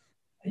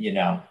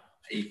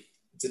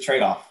it's a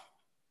trade-off.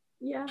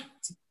 Yeah,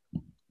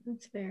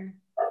 that's fair.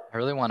 I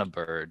really want a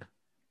bird.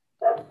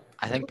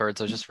 I think birds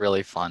are just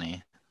really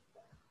funny.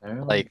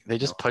 Like they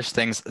just push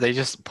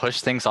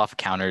things off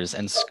counters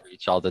and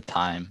screech all the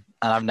time.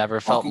 And I've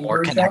never felt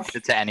more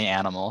connected to any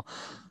animal.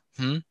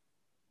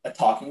 A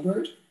talking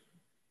bird?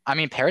 I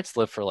mean, parrots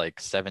live for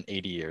like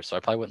 80 years, so I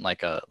probably wouldn't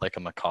like a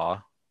macaw.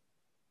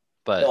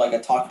 But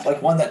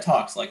like one that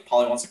talks, like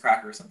Polly wants a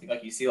cracker or something.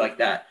 Like you see like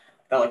that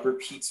like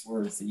repeats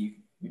words that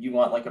would you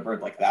want like a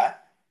bird like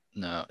that?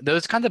 No,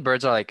 those kinds of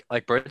birds are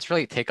like birds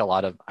really take a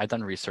lot of. I've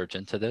done research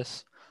into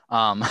this.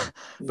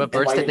 But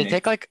birds they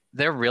take like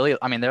they're really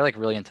they're like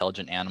really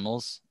intelligent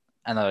animals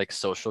and they're like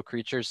social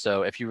creatures.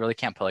 So if you really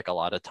can't put like a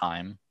lot of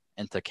time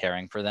into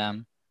caring for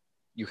them,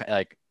 you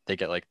like they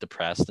get like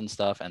depressed and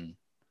stuff. And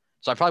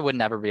so I probably would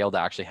never be able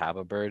to actually have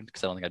a bird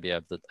because I don't think I'd be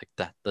able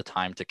to the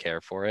time to care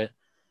for it.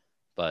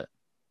 But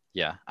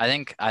yeah, I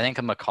think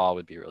a macaw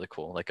would be really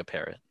cool, like a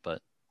parrot.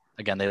 But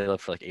again, they live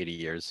for like 80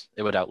 years.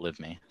 It would outlive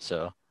me,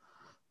 so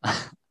I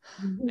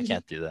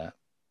can't do that.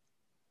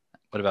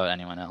 What about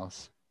anyone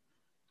else?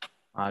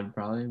 I'd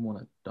probably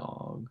want a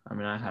dog. I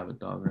mean, I have a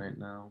dog right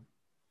now.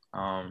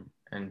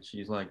 And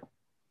she's like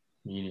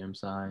medium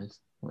sized,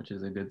 which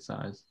is a good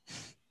size.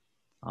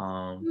 It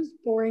was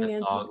boring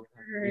and dog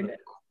heard.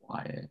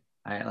 Quiet.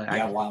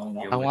 I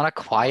want a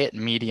quiet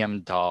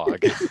medium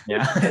dog.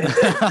 Yeah.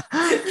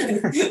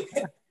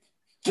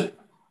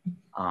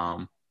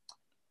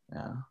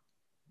 Yeah.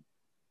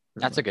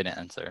 That's a good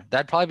answer.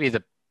 That'd probably be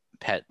the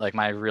pet. Like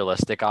my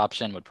realistic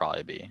option would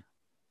probably be,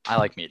 I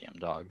like medium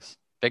dogs.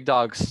 Big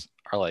dogs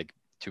are like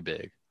too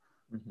big.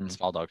 Mm-hmm.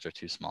 Small dogs are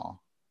too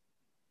small.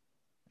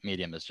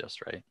 Medium is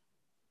just right.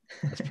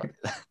 That's probably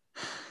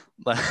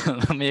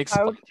Let me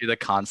explain to you the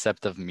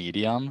concept of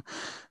medium.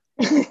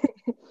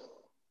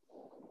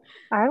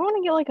 I want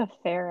to get like a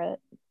ferret.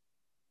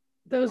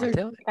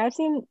 I've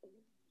seen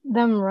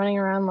them running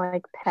around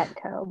like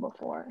Petco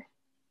before.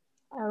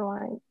 I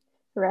want to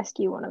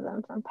rescue one of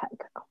them from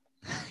Petco.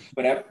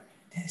 But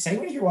has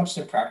anyone here watched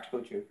some Practical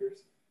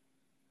Jokers?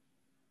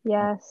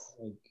 Yes.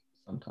 Like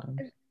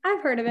sometimes.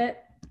 I've heard of it.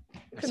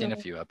 I've seen a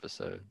few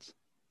episodes.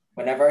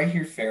 Whenever I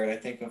hear ferret, I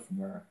think of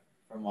Mur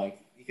from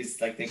like because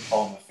like they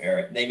call him a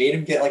ferret. They made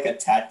him get like a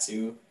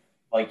tattoo,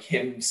 like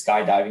him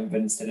skydiving,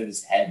 but instead of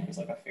his head, it was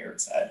like a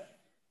ferret's head.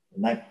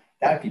 And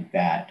That'd be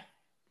bad.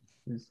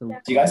 So Do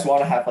you guys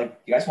want to have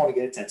like? Do you guys want to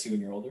get a tattoo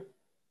when you're older?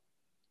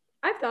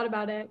 I've thought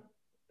about it,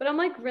 but I'm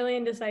like really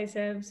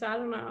indecisive, so I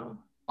don't know.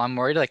 I'm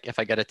worried like if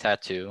I get a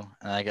tattoo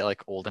and I get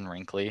like old and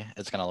wrinkly,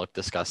 it's gonna look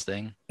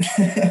disgusting.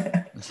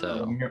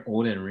 So when you're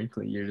old and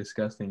wrinkly, you're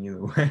disgusting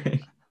either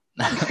way.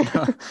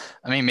 I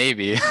mean,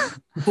 maybe.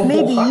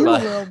 Maybe you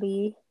But- will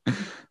be.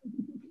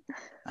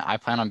 I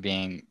plan on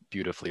being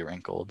beautifully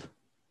wrinkled.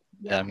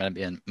 Yeah, I'm gonna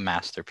be a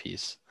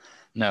masterpiece.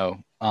 No,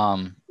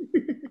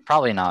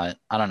 probably not.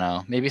 I don't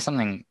know. Maybe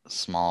something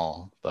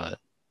small, but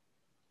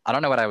I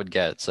don't know what I would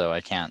get, so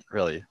I can't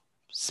really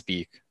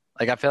speak.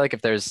 Like I feel like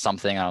if there's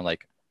something I don't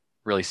like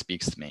really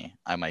speaks to me,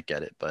 I might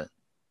get it. But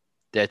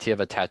the idea of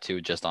a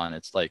tattoo just on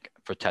it's like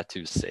for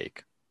tattoo's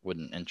sake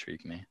wouldn't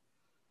intrigue me.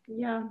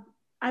 Yeah.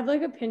 I have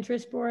like a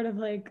Pinterest board of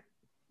like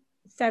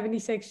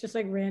 76 just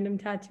like random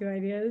tattoo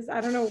ideas.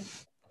 I don't know,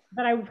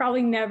 but I would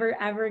probably never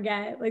ever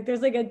get. Like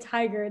there's like a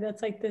tiger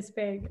that's like this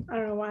big. I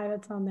don't know why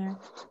that's on there.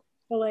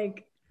 But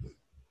like,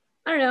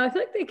 I don't know. I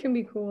feel like they can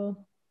be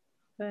cool.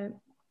 But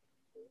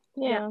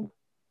Yeah.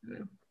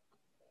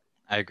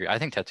 I agree. I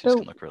think tattoos So-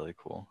 can look really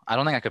cool. I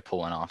don't think I could pull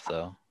one off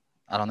though.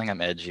 I don't think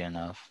I'm edgy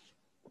enough.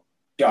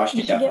 Josh,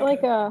 You should get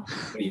like what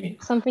do you mean?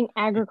 something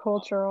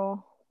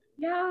agricultural.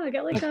 yeah, I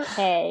got like a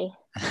Hay.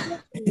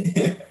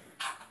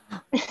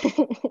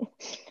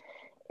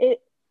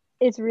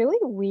 It's really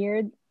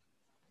weird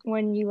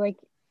when you like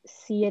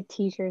see a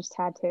teacher's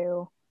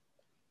tattoo.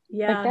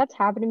 yeah. Like that's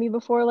happened to me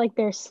before. Like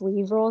their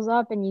sleeve rolls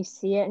up and you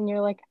see it and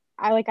you're like,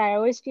 I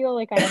always feel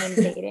like I'm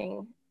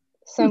invading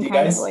some You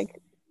kind guys- of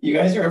like. You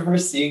guys remember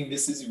seeing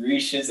Mrs.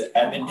 Reach's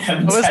M&M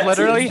I was tattoo?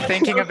 literally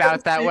thinking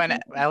about that when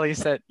Ellie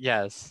said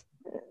yes.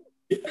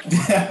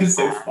 That was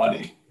so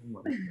funny.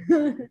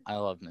 I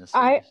love Miss.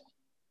 I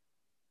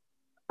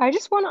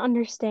just want to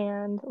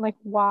understand like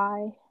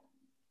why,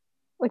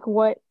 like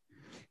what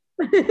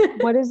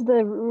is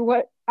the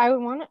what I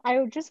would want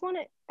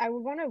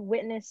to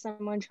witness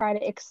someone try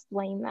to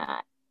explain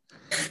that.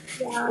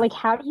 Yeah. Like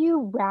how do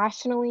you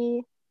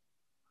rationally?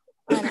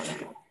 I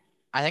don't know.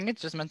 I think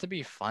it's just meant to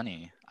be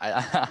funny.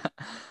 I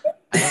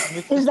think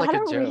it's Is just like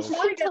that a a joke. reason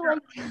to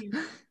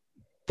like?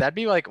 That'd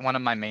be like one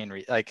of my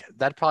main like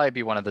that'd probably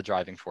be one of the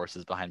driving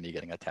forces behind me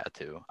getting a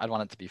tattoo. I'd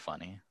want it to be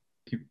funny.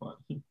 Too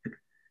funny.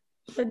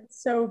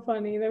 That's so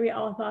funny that we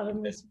all thought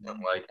of this.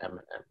 Don't like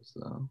M&M's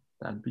though.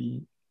 That'd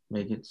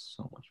make it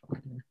so much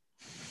funnier.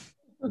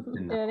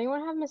 Did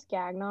anyone have Miss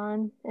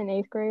Gagnon in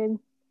 8th grade?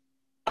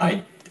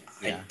 I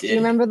Yeah. Do you did.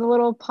 remember the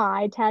little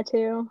pie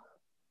tattoo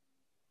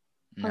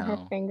on her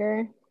No.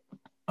 finger?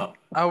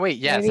 Oh wait,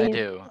 yes, Maybe, I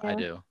do. I yeah.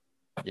 do.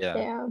 Yeah.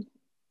 Yeah.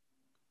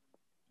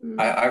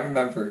 I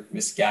remember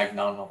Miss Gagnon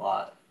a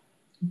lot.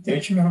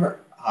 Don't you remember?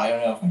 I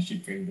don't know if I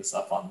should bring this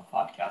up on the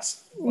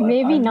podcast. but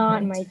Maybe I'm not,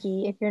 going to.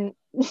 Mikey. If you're,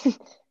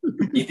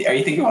 Are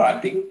you thinking what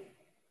I'm thinking?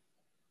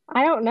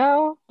 I don't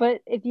know,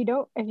 but if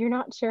you're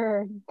not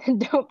sure, then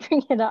don't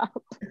bring it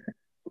up.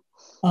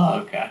 Oh,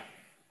 okay.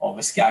 Well,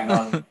 Miss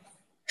Gagnon,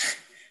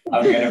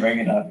 I'm going to bring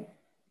it up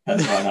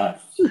because why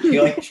not?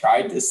 She like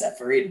tried to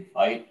separate and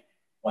fight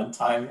one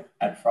time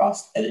at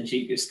Frost, and then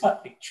she just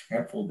got like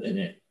trampled in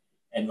it.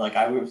 And like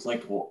I was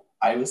like, well,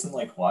 I wasn't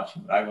like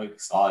watching, but I like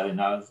saw it, and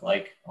I was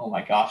like, oh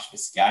my gosh,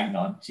 Miss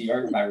Gagnon, she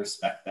earned my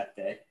respect that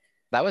day.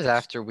 That was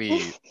after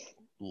we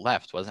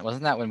left,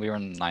 wasn't that when we were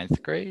in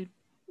 9th grade?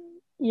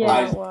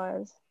 Yeah, it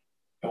was.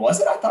 It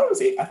wasn't. I thought it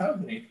was 8th. I thought it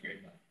was in 8th grade.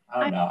 I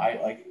don't know.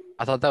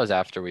 I thought that was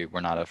after we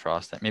were not at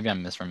Frost. Maybe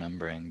I'm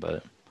misremembering,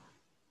 but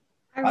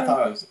I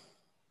thought it was.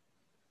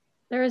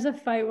 There was a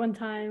fight one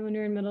time when we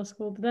were in middle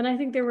school, but then I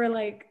think there were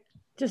like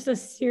just a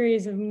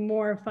series of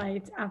more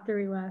fights after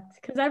we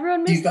left because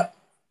everyone missed.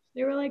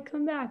 They were like,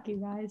 "Come back, you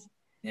guys."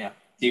 Yeah.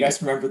 Do you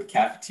guys remember the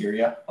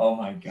cafeteria? Oh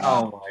my god.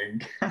 Oh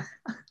my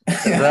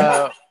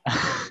god.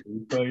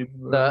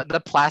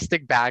 the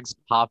plastic bags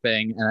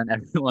popping and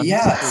then everyone.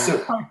 Yeah.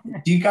 So,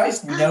 do you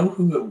guys know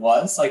who it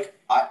was? Like,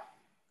 I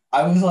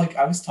was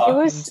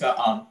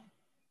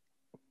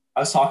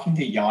talking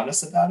to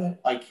Giannis about it.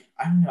 Like,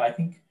 I don't know. I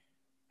think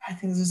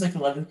this was like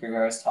 11th grade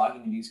where I was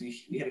talking to you. So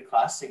we had a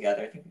class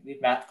together. I think we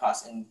had math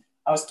class, and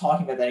I was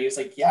talking about that. He was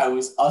like, "Yeah, it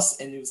was us,"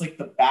 and it was like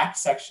the back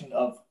section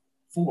of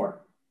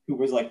 4 who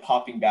was like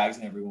popping bags,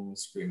 and everyone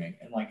was screaming,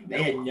 and like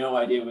they had no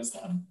idea it was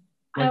them.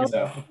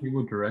 So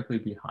people directly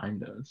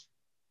behind us.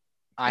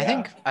 I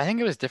think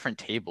it was different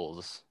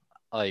tables.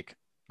 Like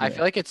I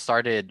feel like it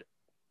started.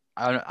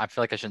 I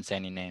feel like I shouldn't say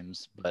any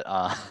names, but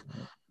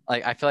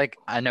like I feel like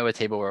I know a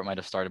table where it might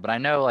have started, but I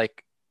know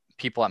like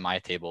people at my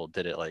table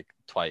did it like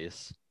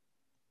twice.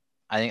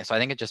 I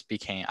think it just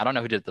became. I don't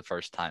know who did it the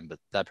first time, but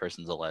that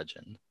person's a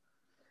legend.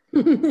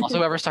 Also,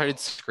 whoever started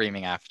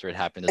screaming after it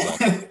happened is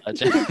also a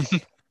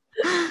legend.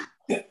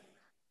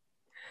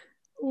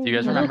 Do you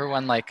guys remember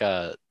when like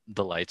the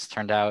lights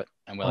turned out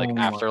and we're like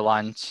after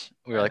lunch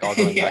we were like all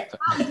going back to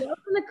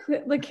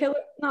the killer,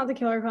 not the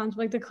killer clowns,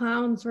 but like the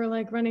clowns were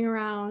like running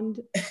around.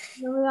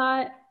 Remember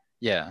that?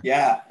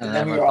 Yeah. And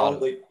then we were all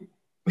like,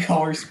 we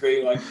all were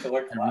screaming like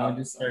killer clowns. Everyone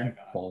just started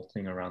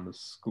bolting around the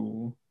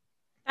school.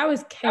 That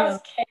was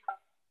chaos.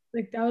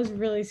 Like that was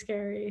really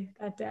scary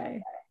that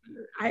day.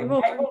 I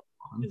was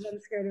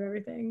scared of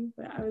everything,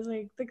 but I was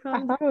like the I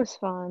clowns. thought it was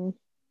fun.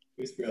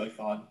 It was really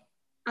fun.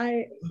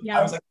 I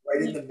I was like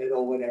right in the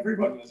middle when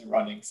everyone was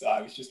running, so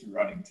I was just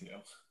running too.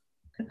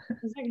 I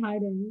was like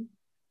hiding.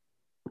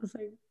 I was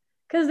like,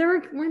 because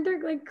weren't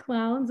there like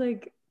clowns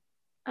like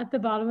at the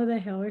bottom of the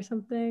hill or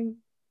something?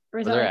 Or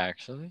Were there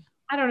actually?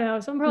 I don't know.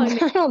 Someone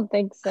probably I don't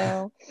think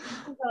so.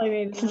 made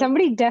it up.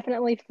 Somebody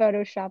definitely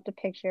photoshopped a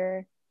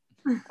picture.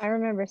 I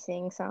remember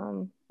seeing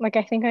some. Like,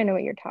 I think I know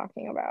what you're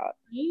talking about.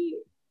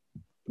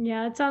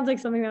 Yeah, it sounds like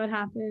something that would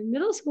happen.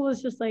 Middle school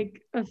is just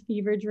like a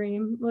fever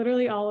dream.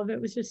 Literally all of it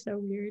was just so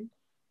weird.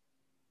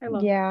 I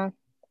love Yeah.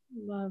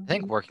 love I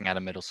think working at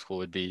a middle school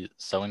would be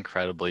so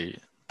incredibly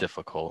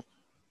difficult.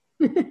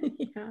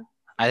 Yeah.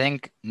 I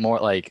think more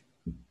like,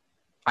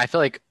 I feel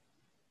like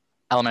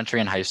elementary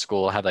and high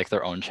school have like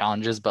their own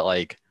challenges, but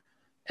like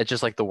it's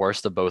just like the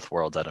worst of both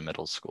worlds at a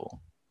middle school.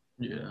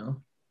 Yeah.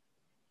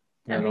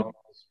 That Yeah,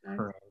 makes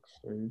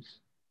pranksters.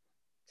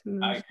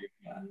 I agree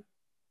with that.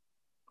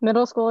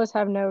 Middle schoolers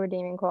have no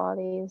redeeming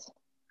qualities.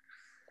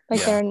 Like,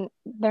 Yeah.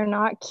 they're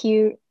not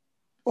cute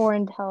or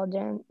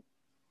intelligent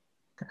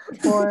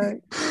or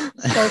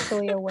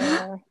socially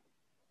aware.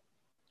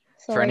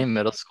 So, For any like,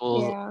 middle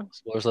yeah.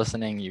 schoolers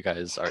listening, you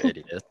guys are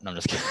idiots. No, I'm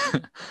just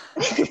kidding.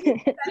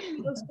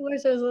 middle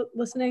schoolers are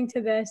listening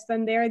to this,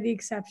 then they are the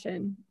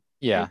exception.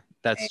 Yeah,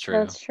 that's true.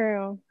 That's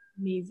true.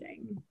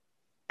 Amazing.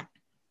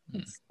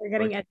 They're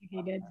getting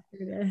educated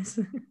through this.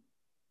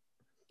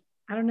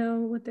 I don't know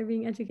what they're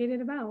being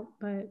educated about,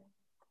 but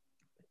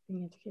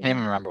being I educated. can't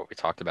even remember what we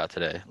talked about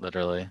today,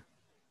 literally.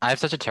 I have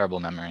such a terrible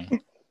memory.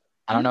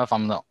 I don't know if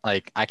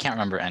I can't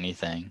remember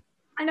anything.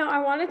 I know. I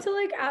wanted to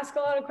like ask a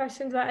lot of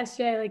questions about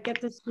SJ, like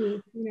get to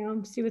speak,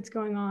 see what's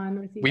going on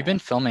with you. We've been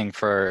filming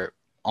for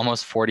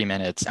almost 40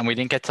 minutes and we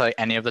didn't get to like,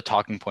 any of the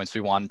talking points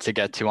we wanted to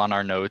get to on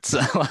our notes.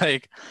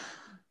 Like,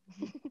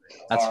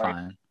 that's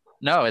fine.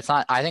 No, it's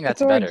not. I think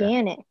that's better. It's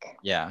organic.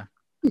 Yeah.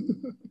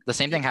 The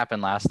same thing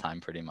happened last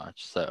time pretty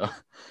much. So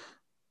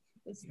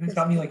It's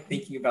got me like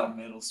thinking about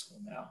middle school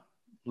now.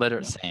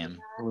 literally same.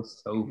 It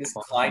was so Miss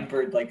fun.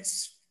 Kleinberg, like,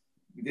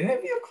 did any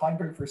of you have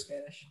Kleinberg for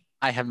Spanish?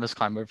 I have Miss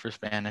Kleinberg for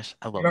Spanish.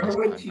 I love Miss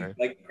Remember when she Kleinberg.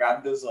 like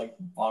grabbed those like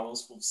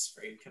bottles full of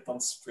spray and kept on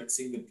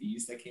spritzing the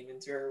bees that came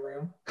into her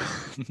room?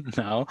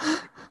 No.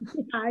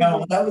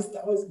 No, that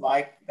was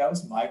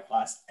my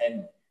class,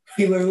 and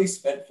we literally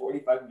spent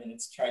 45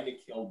 minutes trying to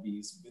kill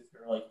bees with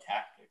her like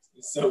tactics. It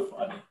was so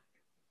funny.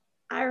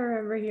 I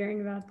remember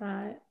hearing about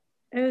that.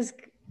 It was,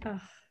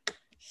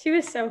 she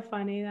was so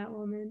funny, that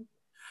woman.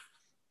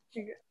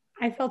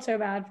 I felt so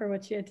bad for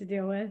what she had to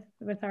deal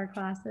with our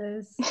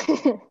classes.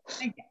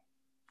 Like,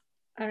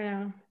 I don't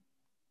know.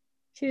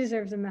 She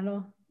deserves a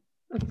medal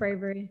of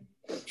bravery.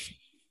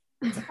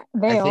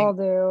 They all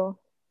do.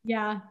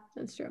 Yeah,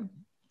 that's true.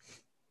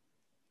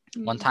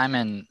 One time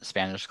in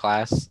Spanish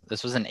class,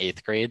 this was in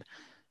 8th grade,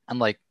 and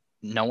like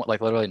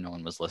literally no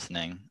one was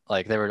listening.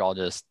 Like they were all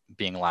just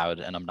being loud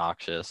and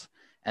obnoxious.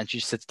 And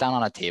she sits down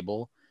on a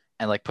table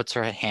and like puts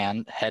her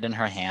head in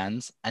her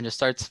hands and just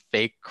starts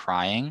fake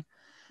crying.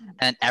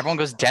 And everyone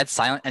goes dead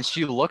silent, and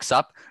she looks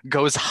up,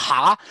 goes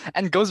ha,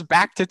 and goes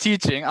back to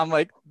teaching. I'm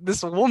like,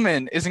 this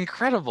woman is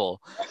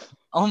incredible.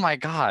 Oh my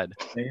God.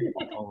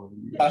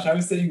 Gosh, I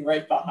was sitting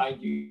right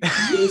behind you.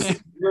 You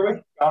were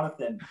with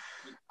Jonathan.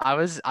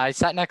 I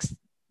sat next,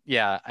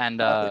 yeah,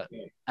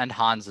 and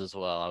Hans as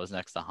well. I was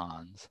next to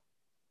Hans.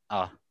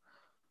 I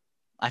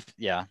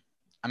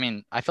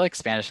mean, I feel like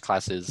Spanish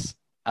classes,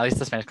 at least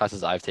the Spanish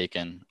classes I've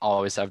taken,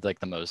 always have like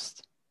the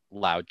most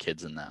loud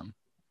kids in them.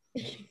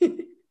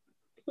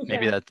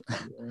 Maybe that.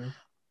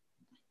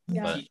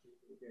 Yeah. But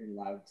Very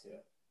loud too.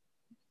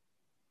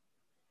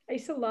 I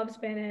used to love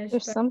Spanish.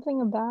 There's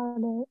something about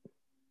it.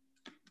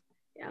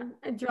 Yeah,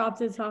 I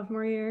dropped it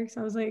sophomore year because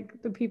I was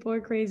like, the people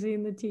are crazy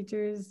and the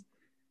teachers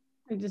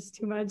are just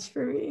too much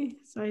for me.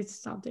 So I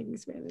stopped taking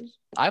Spanish.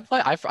 I've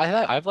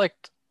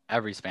liked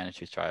every Spanish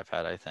teacher I've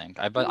had. I think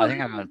I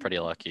think I've been pretty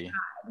lucky.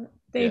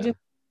 They Yeah.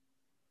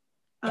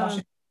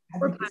 just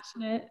were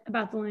passionate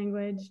about the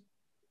language.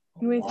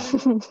 We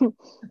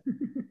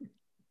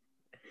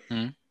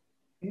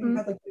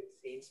had like the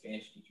same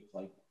Spanish teachers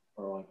like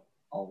for like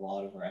a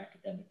lot of our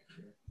academic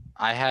career.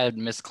 I had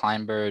Miss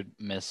Kleinberg,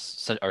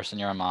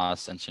 Senora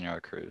Mas, and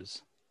Senora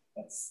Cruz.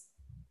 That's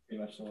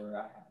pretty much the order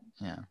I had.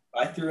 Yeah.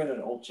 I threw in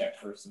an old check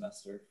for a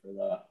semester for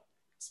the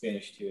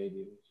Spanish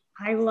 2AD.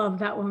 I love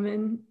that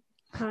woman.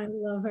 I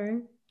love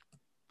her.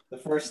 The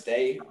first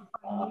day,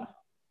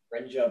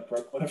 Renja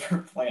broke one of her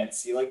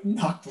plants. He like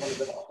knocked one of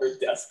them off her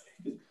desk.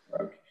 It just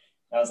broke.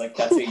 And I was like,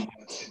 that's how you know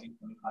it's going to be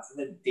from the class. And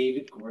then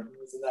David Gordon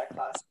was in that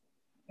class.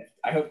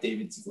 I hope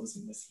David's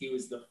listening to this. He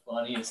was the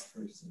funniest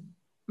person.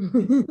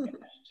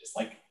 Just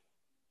like,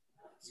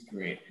 it's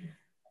great.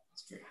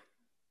 It's great.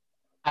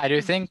 I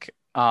do think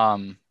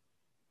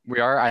we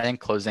are, I think,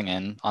 closing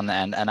in on the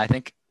end, and I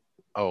think,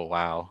 oh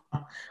wow.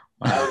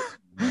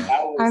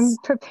 I'm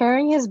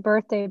preparing his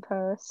birthday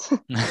post.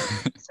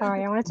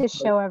 Sorry, I wanted to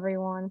show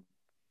everyone.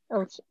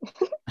 Oh,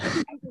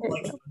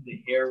 like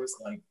the hair was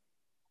like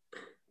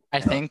I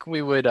think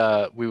we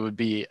would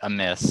be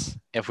amiss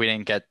if we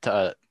didn't get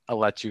to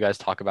let you guys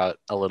talk about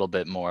a little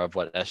bit more of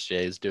what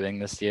SGA is doing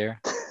this year.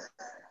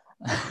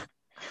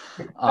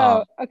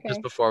 Okay.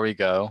 Just before we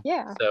go.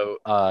 Yeah. So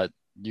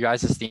you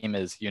guys' theme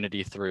is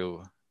unity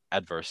through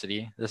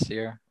adversity this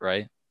year,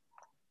 right?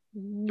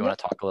 You want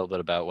to talk a little bit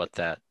about what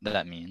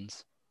that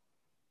means?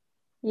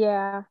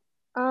 Yeah.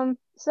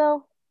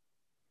 So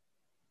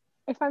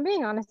if I'm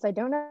being honest, I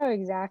don't know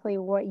exactly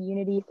what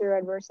unity through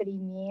adversity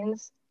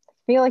means. I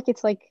feel like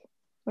it's like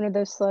one of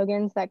those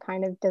slogans that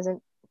kind of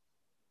doesn't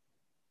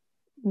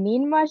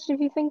mean much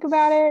if you think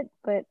about it,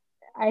 but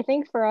I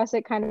think for us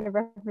it kind of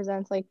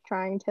represents like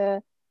trying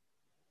to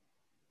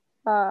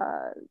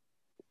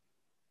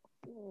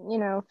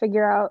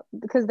figure out,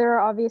 because there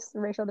are obvious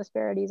racial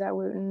disparities at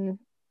Wooten,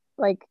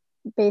 like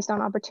based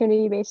on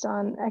opportunity, based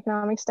on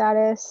economic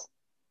status,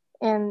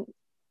 and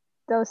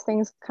those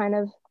things kind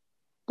of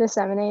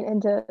disseminate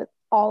into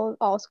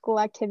all school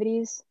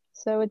activities.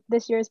 So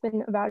this year has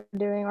been about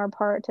doing our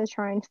part to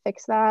try and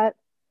fix that.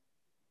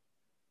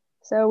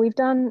 So we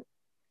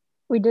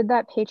did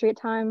that Patriot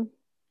Time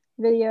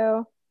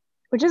video,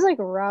 which is like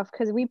rough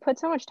because we put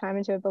so much time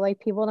into it, but like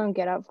people don't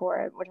get up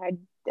for it, which I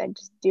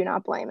just do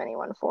not blame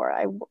anyone for.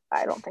 I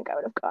don't think I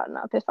would have gotten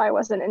up if I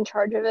wasn't in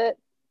charge of it.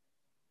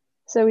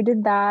 So we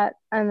did that,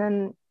 and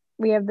then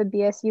we have the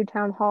BSU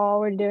town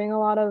hall. We're doing a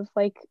lot of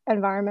like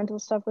environmental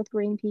stuff with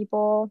green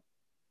people.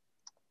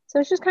 So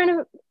it's just kind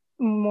of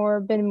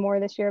been more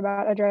this year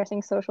about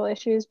addressing social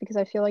issues, because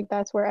I feel like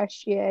that's where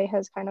SGA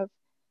has kind of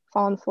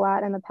fallen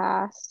flat in the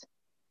past.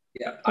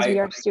 Yeah, because we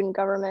are student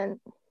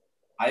government.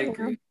 I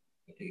agree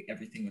with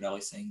everything what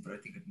Ellie's saying, but I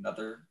think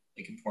another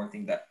like important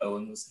thing that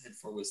Owen was ahead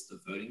for was the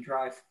voting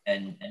drive.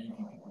 And any of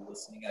you people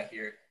listening out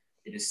here,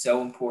 it is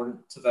so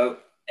important to vote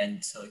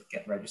and to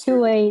get registered.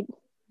 Too late.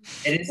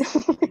 It is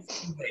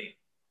too late.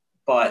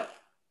 But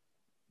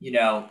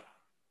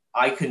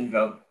I couldn't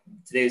vote.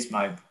 Today's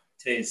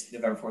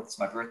November 4th, it's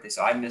my birthday,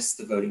 so I missed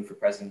the voting for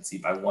presidency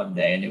by one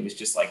day, and it was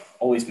just like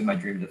always been my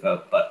dream to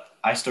vote, but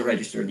I still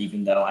registered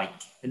even though I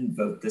couldn't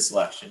vote this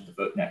election to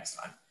vote next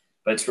time.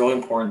 But it's really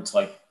important to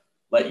like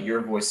let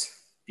your voice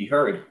be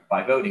heard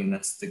by voting.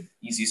 That's the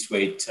easiest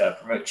way to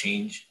promote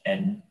change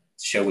and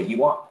show what you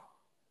want.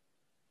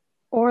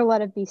 Or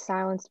let it be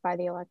silenced by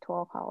the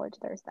Electoral College.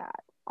 There's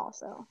that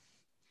also.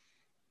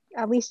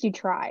 At least you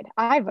tried.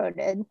 I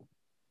voted,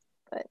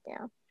 but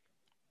yeah.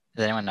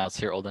 Is anyone else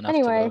here old enough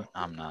to vote?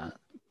 I'm not.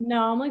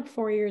 No, I'm like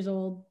 4 years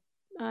old.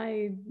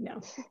 I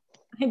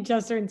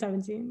just turned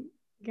 17.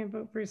 I can't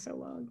vote for so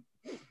long.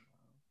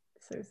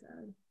 So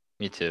sad.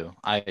 Me too.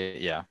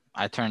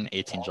 I turned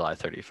 18 July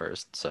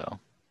 31st, so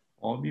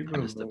I'll be able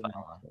to vote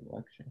next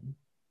election.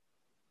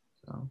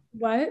 So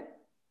what?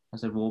 I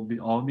said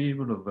I'll be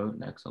able to vote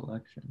next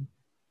election.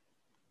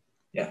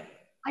 Yeah.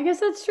 I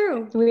guess that's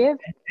true. Do we have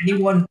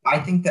anyone? I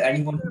think that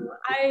anyone.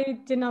 I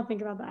did not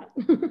think about that.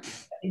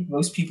 I think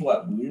most people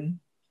at Wooten,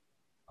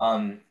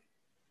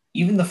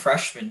 even the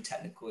freshmen,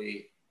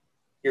 technically,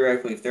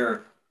 theoretically, if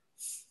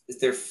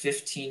they're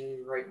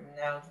 15 right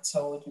now, that's how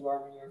old you are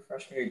when you're a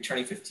freshman. You're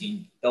turning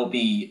 15. They'll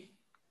be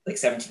like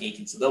 17,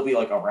 18, so they'll be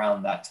like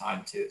around that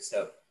time too.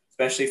 So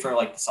especially for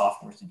like the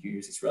sophomores and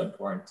juniors, it's really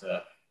important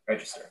to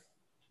register.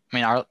 I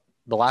mean,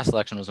 the last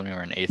election was when we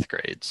were in 8th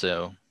grade,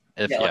 so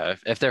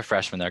if they're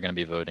freshmen, they're going to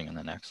be voting in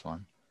the next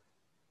one.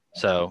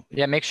 So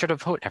yeah, make sure to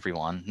vote,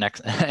 everyone.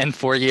 Next in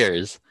 4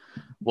 years,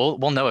 we'll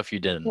know if you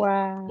didn't.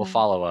 Wow. We'll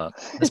follow up.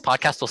 This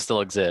podcast will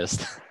still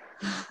exist.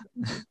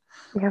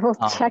 Yeah, we'll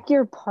check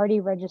your party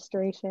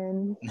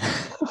registration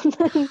on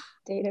the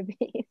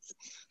database.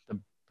 The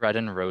Bread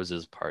and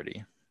Roses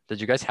party. Did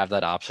you guys have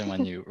that option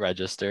when you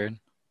registered?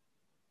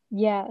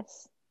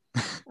 Yes.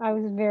 I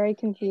was very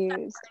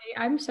confused.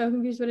 I'm so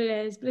confused what it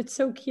is, but it's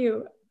so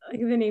cute. Like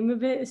the name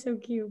of it is so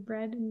cute.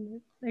 Bread and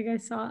like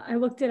I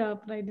looked it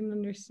up, but I didn't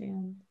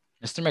understand.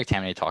 Mr.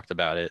 McTammany talked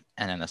about it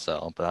in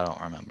NSL, but I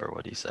don't remember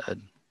what he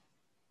said.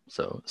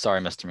 So sorry,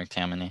 Mr.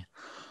 McTammany.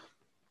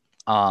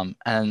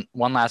 And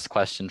one last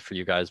question for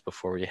you guys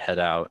before we head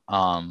out.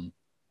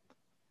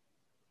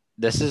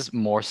 This is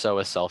more so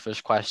a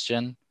selfish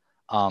question,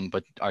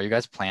 but are you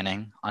guys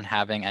planning on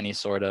having any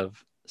sort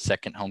of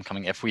second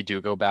homecoming if we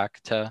do go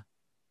back to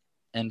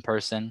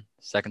in-person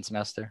second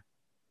semester?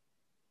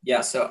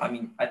 Yeah, so I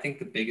mean, I think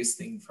the biggest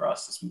thing for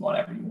us is we want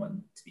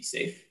everyone to be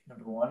safe,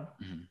 number one.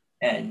 Mm-hmm.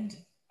 And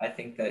I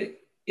think that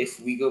if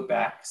we go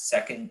back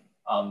second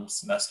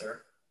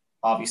semester,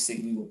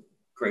 obviously we will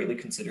greatly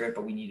consider it,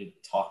 but we need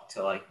to talk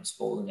to like Ms.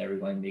 Bold and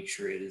everyone and make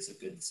sure it is a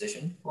good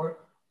decision for it.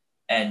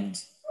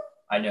 And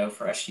I know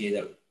for SGA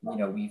that,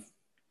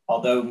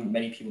 although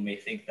many people may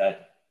think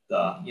that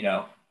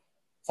the,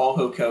 fall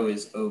HOCO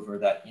is over,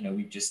 that,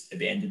 we've just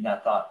abandoned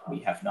that thought. We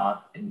have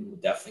not, and we will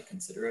definitely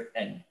consider it.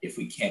 And if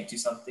we can't do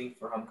something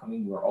for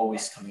homecoming, we're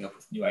always coming up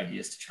with new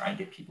ideas to try and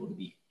get people to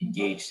be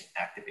engaged and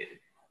activated.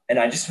 And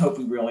I just hope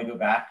we really go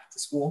back to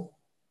school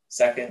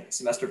second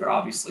semester, but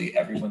obviously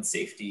everyone's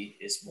safety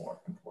is more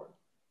important,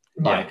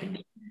 in my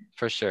opinion.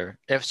 For sure.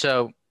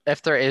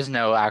 If there is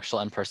no actual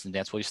in-person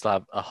dance, will you still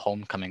have a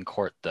homecoming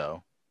court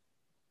though?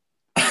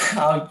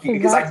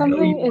 Is that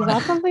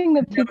something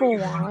that people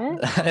want?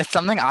 It's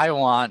something I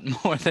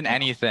want more than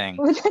anything.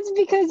 Well, that's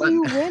because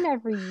you win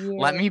every year.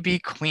 Let me be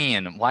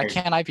queen. Why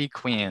can't I be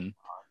queen?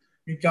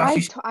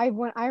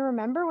 I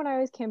remember when I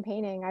was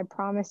campaigning, I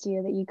promised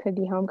you that you could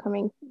be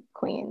homecoming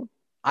queen.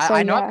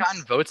 I know I've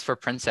gotten votes for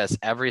princess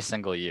every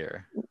single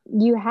year.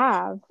 You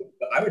have.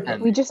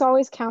 We just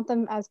always count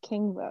them as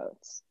king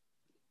votes.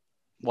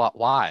 What?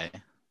 Why?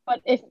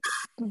 But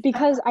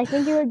because I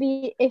think it would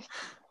be if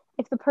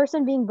the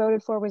person being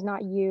voted for was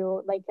not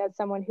you, like as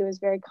someone who is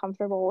very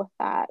comfortable with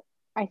that,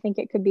 I think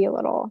it could be a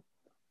little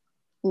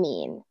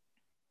mean.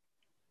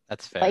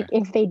 That's fair. Like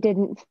if they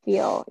didn't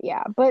feel,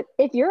 yeah. But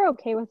if you're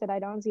okay with it, I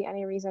don't see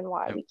any reason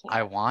why we can't.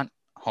 I want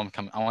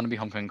homecoming. I want to be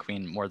homecoming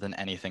queen more than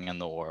anything in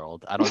the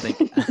world. I don't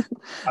think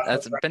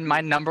that's been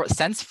my number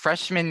since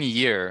freshman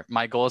year.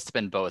 My goal has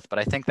been both, but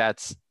I think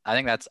that's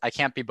I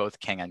can't be both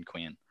king and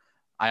queen.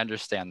 I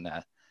understand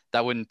that.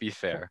 That wouldn't be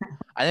fair.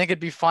 I think it'd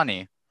be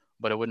funny,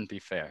 but it wouldn't be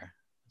fair.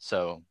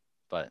 So,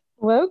 but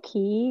low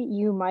key,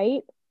 you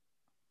might,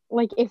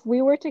 like if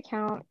we were to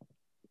count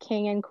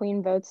king and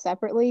queen votes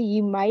separately,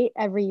 you might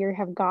every year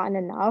have gotten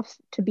enough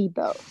to be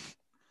both,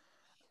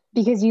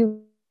 because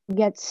you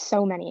get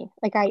so many.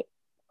 Like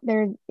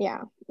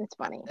it's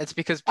funny. It's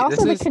because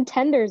also the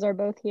contenders are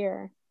both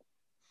here.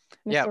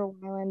 Mr. Yeah.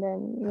 Wyland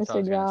and That's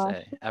Mr. Josh.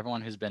 say.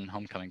 Everyone who's been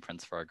homecoming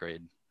prince for our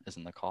grade is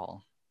in the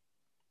call.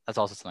 That's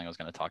also something I was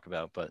going to talk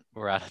about, but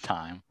we're out of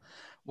time.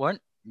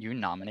 Weren't you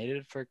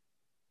nominated for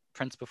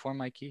Prince before,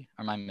 Mikey?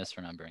 Or am I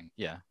misremembering?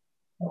 Yeah.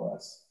 I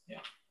was.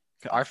 Yeah.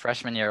 Our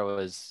freshman year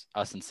was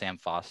us and Sam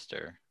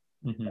Foster.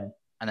 Mm-hmm.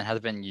 And then has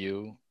it been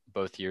you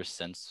both years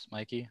since,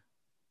 Mikey?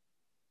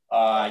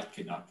 I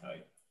could not tell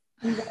you.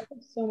 You guys have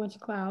so much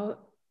clout.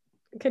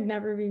 It could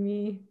never be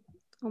me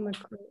on the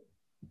court.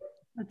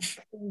 That's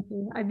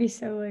crazy. I'd be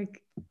so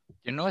like...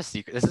 You know a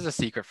secret? This is a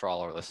secret for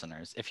all our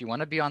listeners. If you want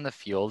to be on the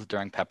field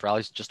during pep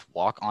rallies, just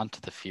walk onto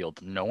the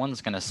field. No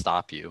one's going to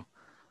stop you.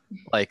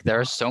 Like, there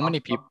are so many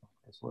people.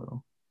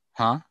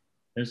 Huh?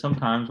 There's some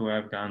times where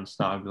I've gotten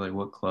stopped, like,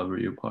 what club are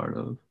you part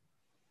of?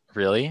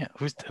 Really?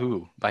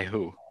 Who? By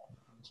who?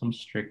 Some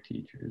strict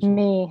teachers.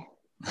 Me.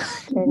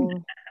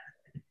 Kidding.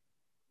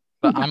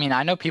 But, I mean,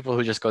 I know people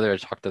who just go there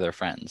to talk to their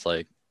friends.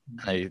 Like,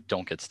 they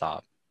don't get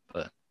stopped.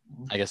 But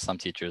I guess some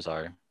teachers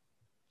are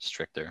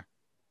stricter.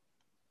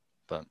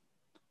 But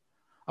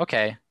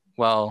okay,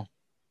 well,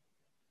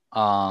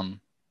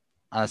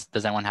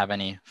 does anyone have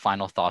any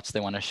final thoughts they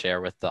want to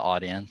share with the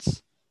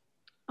audience?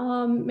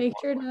 Make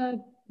sure to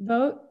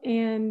vote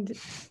and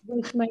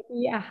wish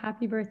Mikey a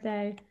happy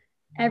birthday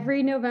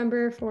every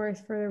November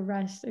 4th for the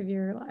rest of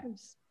your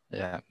lives.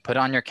 Yeah, put it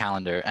on your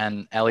calendar.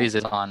 And Ellie's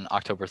is on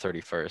October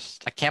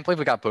 31st. I can't believe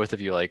we got both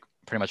of you like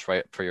pretty much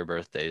right for your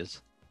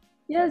birthdays.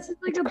 Yeah, this is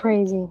like it's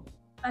crazy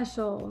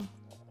special.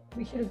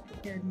 We should have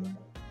prepared more.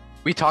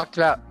 We talked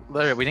about,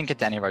 literally, we didn't get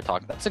to any of our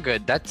talk.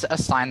 That's a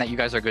sign that you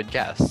guys are good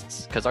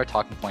guests, because our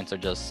talking points are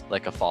just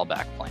like a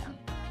fallback plan.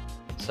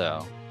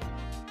 So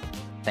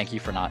thank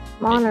you for not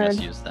making us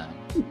use them.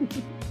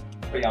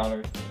 Pretty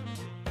honored.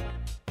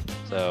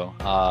 So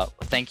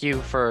thank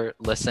you for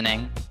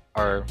listening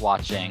or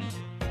watching,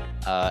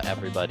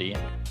 everybody.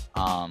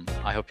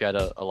 I hope you had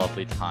a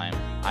lovely time.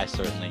 I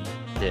certainly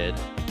did.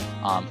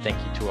 Thank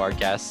you to our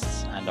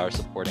guests and our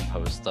supporting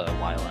host,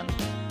 Wyland.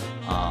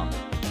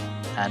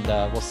 And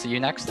we'll see you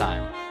next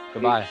time.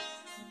 Goodbye.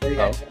 There you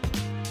go. You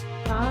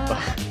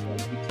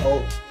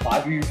told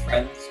 5 of your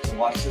friends to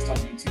watch this on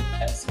YouTube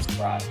and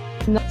subscribe.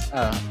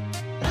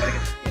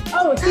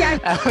 See,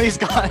 Ellie's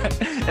gone.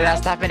 It has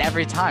to happen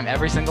every time,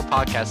 every single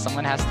podcast.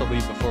 Someone has to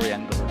leave before we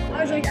end the recording.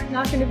 I was like, I'm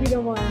not going to be the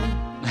one.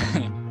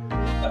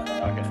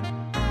 Okay.